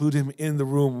 will include him in the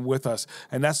room with us.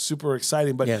 And that's super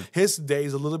exciting. But Yeah. his day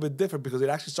is a little bit different because it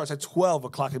actually starts at 12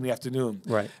 o'clock in the afternoon.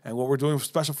 Right. And what we're doing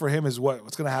special for him is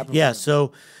what's going to happen. Yeah, for him?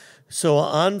 so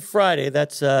on Friday,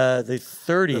 that's the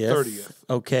 30th. The 30th.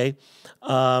 Okay.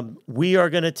 We are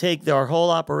going to take our whole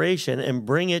operation and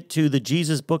bring it to the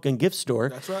Jesus Book and Gift Store.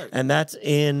 That's right. And that's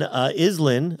in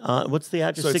Island. What's the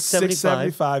address? So it's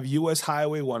 675. 675 U.S.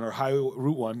 Highway 1 or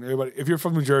Route 1. Everybody, if you're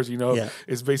from New Jersey, Yeah.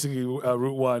 it's basically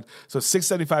Route 1. So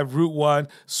 675 Route 1,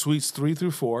 Suites 3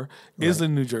 through 4,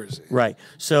 Island, New Jersey. Right.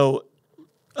 So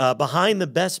behind the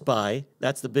Best Buy,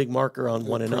 that's the big marker on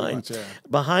 1 and pretty 9. much, yeah.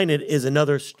 Behind it is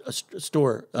another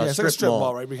store, Yeah, it's like a strip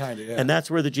mall right behind it. Yeah. And that's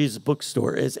where the Jesus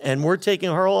Bookstore is. And we're taking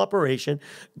our whole operation,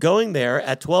 going there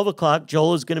at 12 o'clock.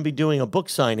 Joel is going to be doing a book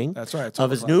signing That's right, 12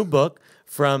 of his o'clock. new book,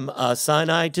 From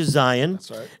Sinai to Zion.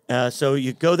 That's right. So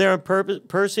you go there in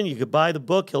person, you could buy the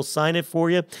book, he'll sign it for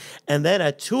you. And then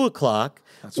at 2 o'clock,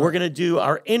 we're going to do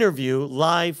our interview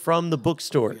live from the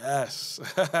bookstore. Yes.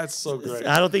 That's so great.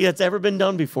 I don't think that's ever been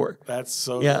done before. That's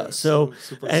so Yeah, good. so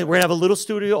super and we're gonna have a little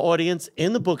studio audience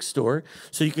in the bookstore,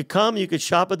 so you could come, you could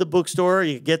shop at the bookstore,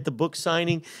 you could get the book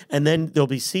signing, and then there'll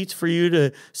be seats for you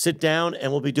to sit down,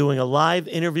 and we'll be doing a live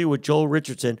interview with Joel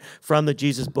Richardson from the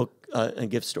Jesus Book and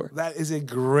Gift Store. That is a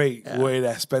great way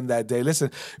to spend that day. Listen,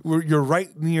 you're right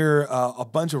near a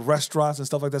bunch of restaurants and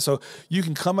stuff like that, so you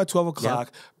can come at 12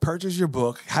 o'clock, purchase your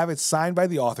book, have it signed by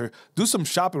the author, do some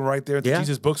shopping right there at the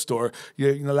Jesus Bookstore.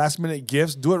 Last minute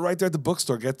gifts, do it right there at the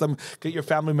bookstore. Get your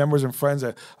family members and friends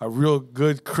a real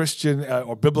good Christian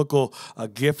or biblical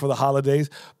gift for the holidays.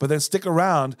 But then stick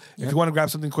around. If you want to grab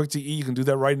something quick to eat, you can do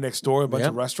that right next door. A bunch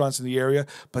of restaurants in the area.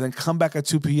 But then come back at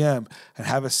 2 p.m. and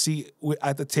have a seat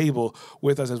at the table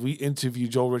with us as we interview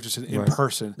Joel Richardson in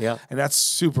person. Yeah. And that's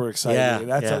super exciting.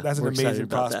 That's an We're excited amazing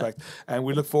about prospect. And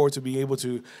we look forward to being able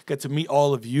to get to meet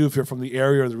all of you if you're from the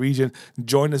area or the region.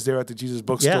 Join us there at the Jesus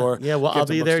Bookstore. Yeah, well, I'll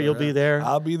be there. You'll be there.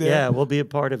 I'll be there. Yeah, we'll be a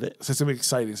part of it. So it's going to be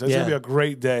exciting. So it's going to be a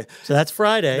great day. So that's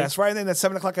Friday. That's Friday. Then at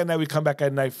 7 o'clock at night, we come back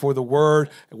at night for the word,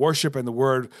 worship, and the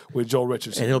word with Joel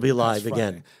Richardson. And he'll be That's live Friday.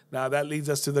 again. Now that leads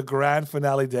us to the grand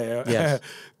finale day. Yes.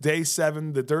 Day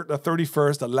 7, the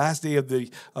 31st, the last day of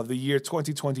the the year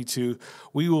 2022.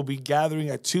 We will be gathering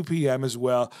at 2 p.m. as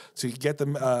well to get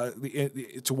them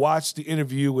to watch the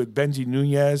interview with Benji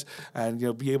Nunez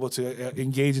and be able to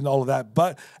engage in all of that.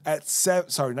 But at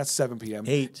not 7 p.m.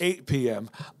 8 p.m.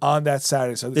 on that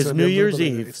Saturday. So it's New Year's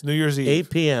Eve. It's New Year's Eve. 8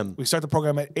 p.m. We start the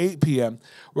program at 8 p.m.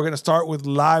 We're going to start with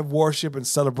live worship and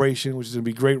celebration, which is going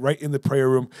to be great, right in the prayer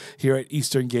room here at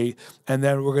Eastern Gate. And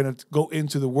then we're going to go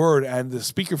into the Word, and the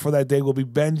speaker for that day will be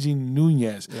Benji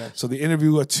Nunez. Yes. So the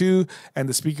interview at 2, and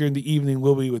the speaker in the evening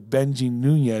will be with Benji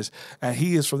Nunez, and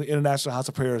he is from the International House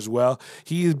of Prayer as well.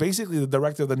 He is basically the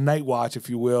director of the night watch, if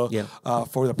you will,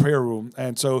 for the prayer room.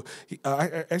 And so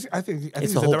I think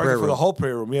he's the director for the whole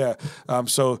prayer room. Yeah.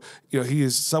 So he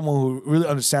is someone who really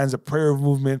understands the prayer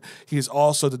movement. He is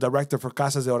also the director for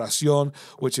Casas de Oración,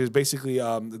 which is basically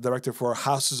the director for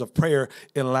houses of prayer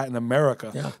in Latin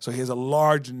America. Yeah. So he has a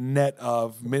large net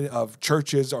of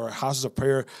churches or houses of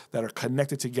prayer that are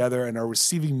connected together and are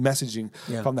receiving messaging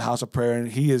from the house of prayer.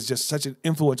 And he is just such an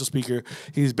influential speaker.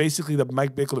 He's basically the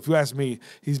Mike Bickle. If you ask me,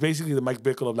 he's basically the Mike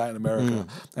Bickle of Latin America.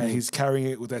 And he's carrying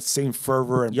it with that same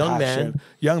fervor and passion.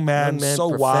 Young man, so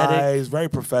prophetic. Wise, very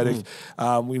prophetic.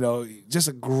 Just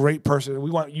a great person.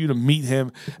 We want you to meet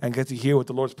him and get to hear what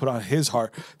the Lord's put on his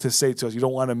heart to say to us. You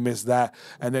don't want to miss that.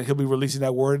 And then he'll be releasing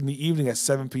that word in the evening at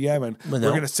 7 p.m. And we're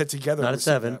going to sit together. Not at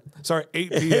 7. Sorry,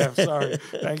 8 p.m. Sorry.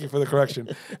 Thank you for the correction.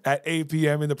 At 8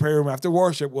 p.m. in the prayer room after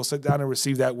worship, we'll sit down and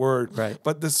receive that word. Right.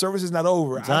 But the service is not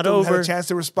over. It's not over. We had a chance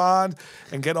to respond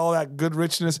and get all that good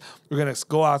richness. We're going to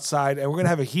go outside, and we're going to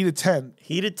have a heated tent.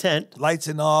 Heated tent. Lights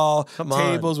and all.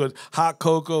 Tables with hot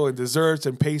cocoa and desserts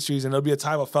and pastries, and it'll be a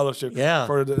time of fellowship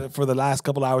for the last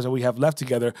couple hours that we have left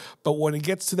together. But when it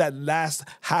gets to that last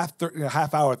half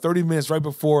hour, 30 minutes right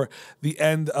before the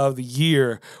end of the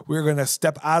year, we're going to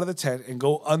step out of the tent and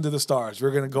go under the stars.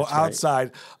 We're going to go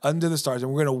outside under the stars,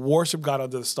 and we're going to worship God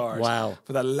under the stars. Wow.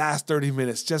 For that last 30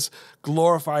 minutes, just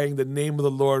glorifying the name of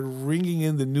the Lord, ringing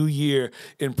in the new year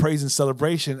in praise and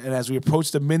celebration. And as we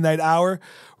approach the midnight hour,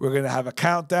 we're going to have a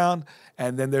countdown,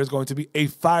 and then there's going to be a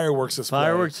fireworks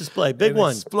display. Big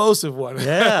one. Explosive one.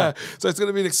 Yeah. So it's going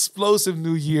to be an explosive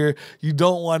new year. You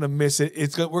don't want to miss it.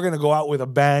 We're going to go out with a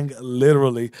bang,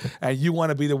 literally, and you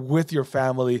want to be there with your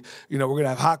family. We're going to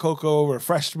have hot cocoa,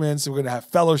 refreshments, we're going to have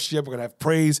fellowship, we're going to have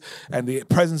praise and the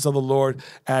presence of the Lord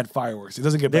and fireworks. It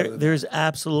doesn't get better than There's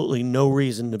absolutely no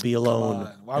reason to be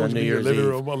alone. Why would you be in your living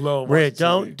room alone? Right.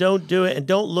 Don't do it, and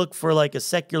don't look for like a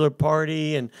secular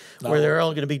party and where they're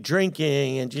all going to be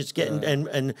drinking and just getting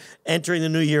and entering the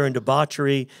new year in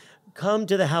debauchery. Come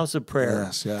to the house of prayer.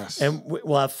 Yes. And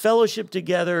we'll have fellowship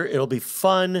together. It'll be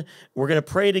fun. We're going to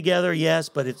pray together, yes,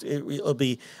 but it'll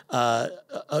be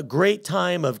a great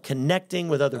time of connecting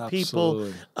with other people.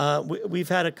 We've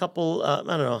had a couple,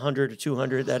 100 or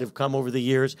 200 that have come over the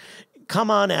years.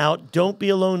 Come on out. Don't be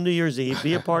alone New Year's Eve.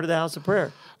 Be a part of the house of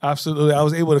prayer. Absolutely. I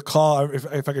was able to call, if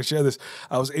I can share this,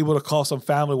 I was able to call some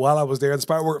family while I was there.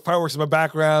 The fireworks in my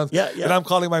background. Yeah. And I'm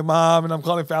calling my mom and I'm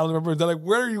calling family members. They're like,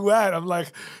 where are you at? I'm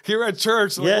like, here at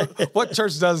church. Like, what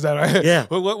church does that, right? Yeah.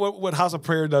 What house of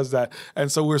prayer does that?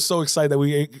 And so we're so excited that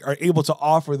we are able to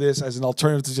offer this as an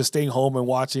alternative to just staying home and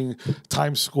watching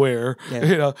Times Square.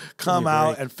 Yeah. Come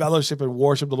out and fellowship and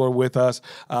worship the Lord with us.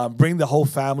 Bring the whole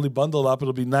family, bundle up.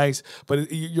 It'll be nice.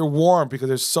 But you're warm because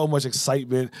there's so much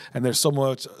excitement and there's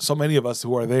so many of us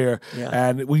who are there,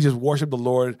 and we just worship the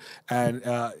Lord, and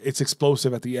it's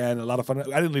explosive at the end. A lot of fun.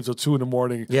 I didn't leave till 2 in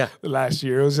the last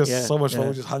year. It was just so much fun.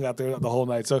 We just hung out there the whole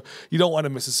night. So you don't want to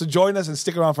miss it. So join us and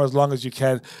stick around for as long as you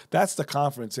can. That's the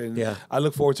conference, and I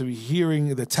look forward to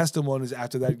hearing the testimonies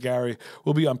after that, Gary.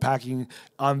 We'll be unpacking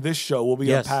on this show. We'll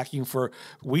be unpacking for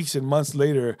weeks and months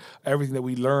later everything that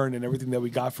we learned and everything that we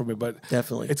got from it. But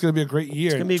definitely, it's going to be a great year.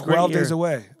 It's going to be 12 days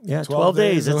away. Yeah, 12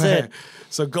 days. That's it.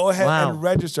 So go ahead and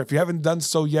register. If you haven't done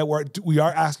so yet, we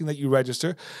are asking that you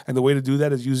register. And the way to do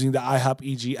that is using the IHOP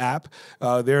EG app.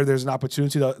 There's an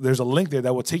opportunity. There's a link there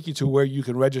that will take you to where you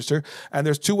can register. And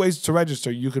there's 2 ways to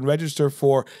register. You can register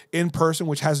for in-person,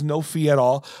 which has no fee at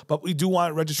all. But we do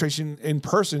want registration in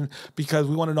person because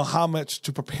we want to know how much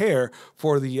to prepare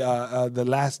for the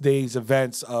last day's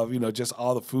events of, just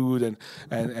all the food and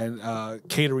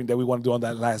catering that we want to do on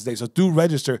that last day. So do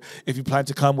register if you plan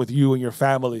to come with you and your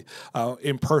family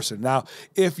in person. Now,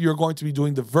 if you're going to be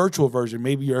doing the virtual version,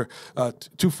 maybe you're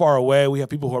too far away. We have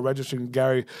people who are registering,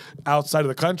 Gary, outside of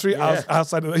the country,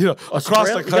 outside of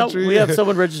across the country. We have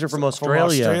someone registered from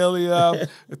Australia.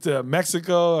 To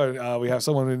Mexico, and we have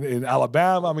someone in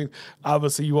Alabama. I mean,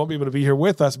 obviously you won't be able to be here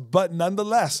with us, but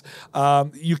nonetheless,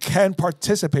 you can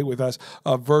participate with us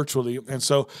virtually. And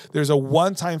so there's a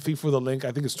one-time fee for the link.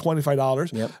 I think it's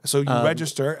 $25. Yep. So you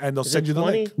register, and they'll send you the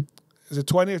link. Is it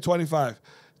 20 or 25?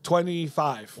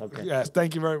 25. Okay. Yes,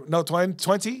 thank you very much. No,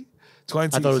 20?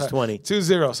 20? I thought it was 20.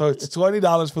 20. So it's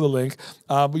 $20 for the link.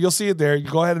 But you'll see it there. You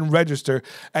go ahead and register.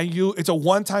 And it's a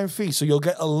one-time fee. So you'll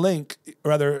get a link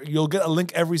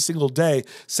every single day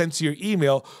sent to your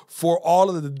email for all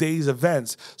of the day's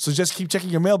events. So just keep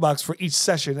checking your mailbox for each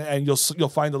session and you'll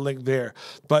find the link there.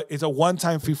 But it's a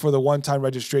one-time fee for the one-time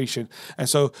registration. And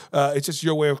so it's just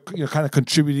your way of kind of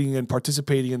contributing and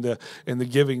participating in the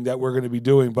giving that we're going to be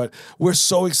doing. But we're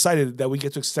so excited that we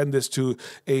get to extend this to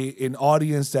an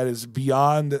audience that is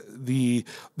beyond the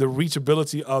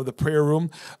reachability of the prayer room,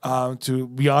 to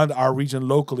beyond our region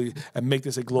locally, and make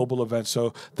this a global event.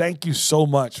 So thank you so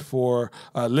much for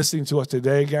listening to us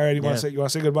today, Gary. You want to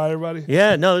say goodbye to everybody?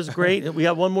 Yeah, no, it's great. We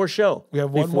have one more show. We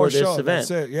have one more show. This event.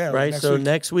 That's it. Yeah, right.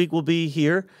 Next week we'll be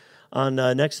here on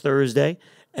next Thursday,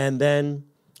 and then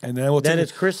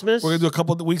it's Christmas. We're going to do a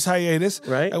couple of weeks hiatus.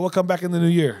 Right. And we'll come back in the new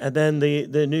year. And then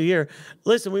the new year.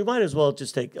 Listen, we might as well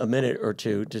just take a minute or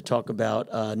two to talk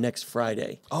about next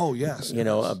Friday. Oh, yes.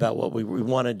 About what we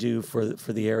want to do for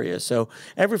the area. So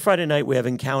every Friday night we have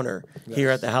Encounter here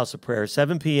at the House of Prayer.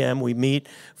 7 p.m. we meet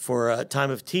for a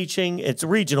time of teaching. It's a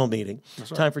regional meeting.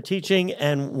 That's right. Time for teaching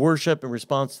and worship in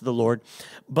response to the Lord.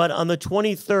 But on the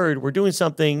 23rd, we're doing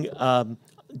something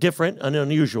different and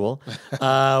unusual,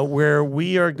 where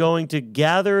we are going to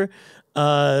gather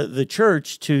the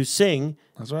church to sing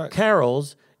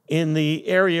carols in the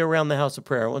area around the House of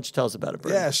Prayer. Why don't you tell us about it,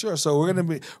 Brandon? Yeah, sure. So we're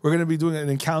gonna be doing an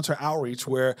encounter outreach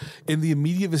where in the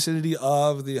immediate vicinity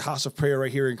of the House of Prayer right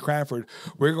here in Cranford,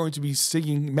 we're going to be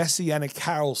singing messianic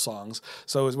carol songs.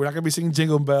 So we're not gonna be singing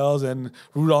Jingle Bells and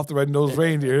Rudolph the Red-Nosed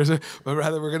Reindeer, but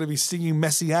rather we're gonna be singing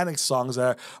messianic songs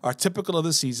that are typical of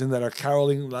the season, that are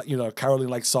caroling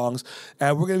like songs.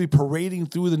 And we're gonna be parading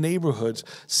through the neighborhoods,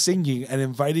 singing and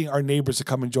inviting our neighbors to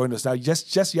come and join us. Now,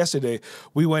 just yesterday,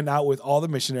 we went out with all the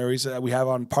missionaries that we have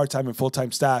on part-time and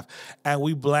full-time staff, and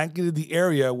we blanketed the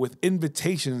area with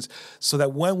invitations so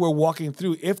that when we're walking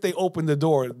through, if they open the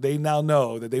door, they now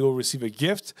know that they will receive a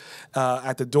gift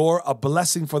at the door, a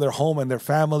blessing for their home and their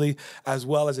family, as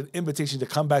well as an invitation to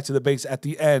come back to the base at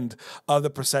the end of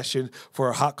the procession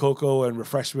for hot cocoa and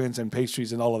refreshments and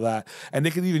pastries and all of that. And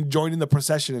they can even join in the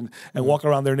procession and walk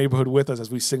around their neighborhood with us as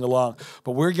we sing along.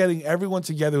 But we're getting everyone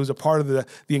together who's a part of the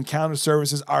encounter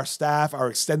services, our staff, our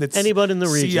extended anybody in the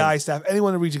region. CI staff,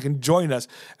 anyone in the region can join us.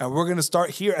 And we're going to start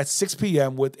here at 6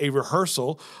 p.m. with a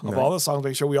rehearsal of all the songs,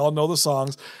 make sure we all know the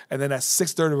songs. And then at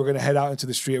 6:30, we're going to head out into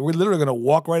the street. We're literally going to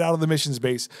walk right out of the missions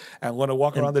base and want to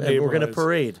walk around the neighborhood. We're going to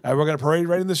parade. And we're going to parade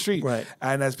right in the street. Right.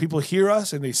 And as people hear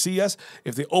us and they see us,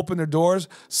 if they open their doors,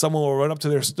 someone will run up to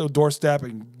their doorstep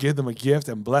and give them a gift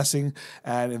and blessing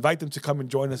and invite them to come and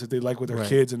join us if they like, with their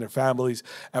kids and their families.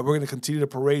 And we're going to continue to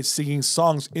parade, singing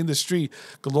songs in the street,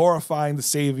 glorifying the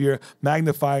Savior,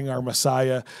 magnifying our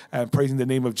Messiah, and praising the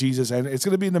name of Jesus. And it's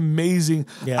going to be an amazing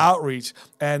outreach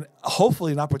and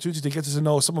hopefully an opportunity to get to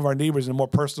know some of our neighbors in a more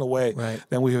personal way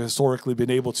than we have historically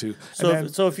been able to.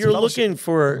 So if you're looking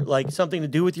for like something to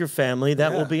do with your family,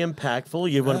 that will be impactful.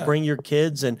 You want to bring your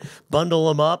kids and bundle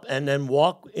them up and then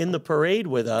walk in the parade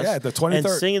with us. Yeah, the 23rd. And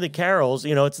sing the carols.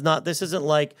 This isn't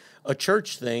like a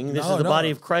church thing. This is the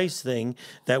body of Christ thing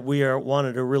that we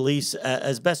wanted to release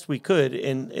as best we could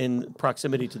in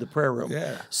proximity to the prayer room.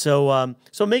 Yeah. So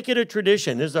make it a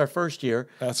tradition. This is our first year.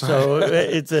 That's right. So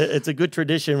it's a good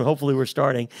tradition. Hopefully we're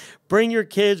starting. Bring your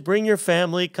kids, bring your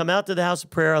family, come out to the House of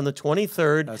Prayer on the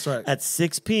 23rd. That's right. At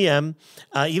 6 p.m.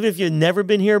 Even if you've never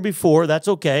been here before, that's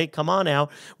okay. Come on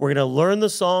out. We're going to learn the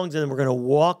songs and then we're going to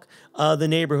walk the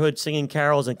neighborhood singing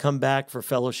carols and come back for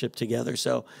fellowship together.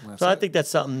 So I think that's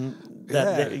something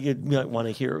that you might want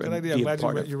to hear. Good idea. Be I'm a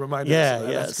part glad of. you reminded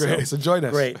us. That's great. So join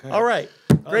us. Great. All right.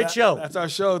 Great show. That's our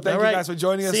show. Thank you guys for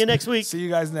joining us. See you next week. See you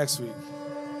guys next week.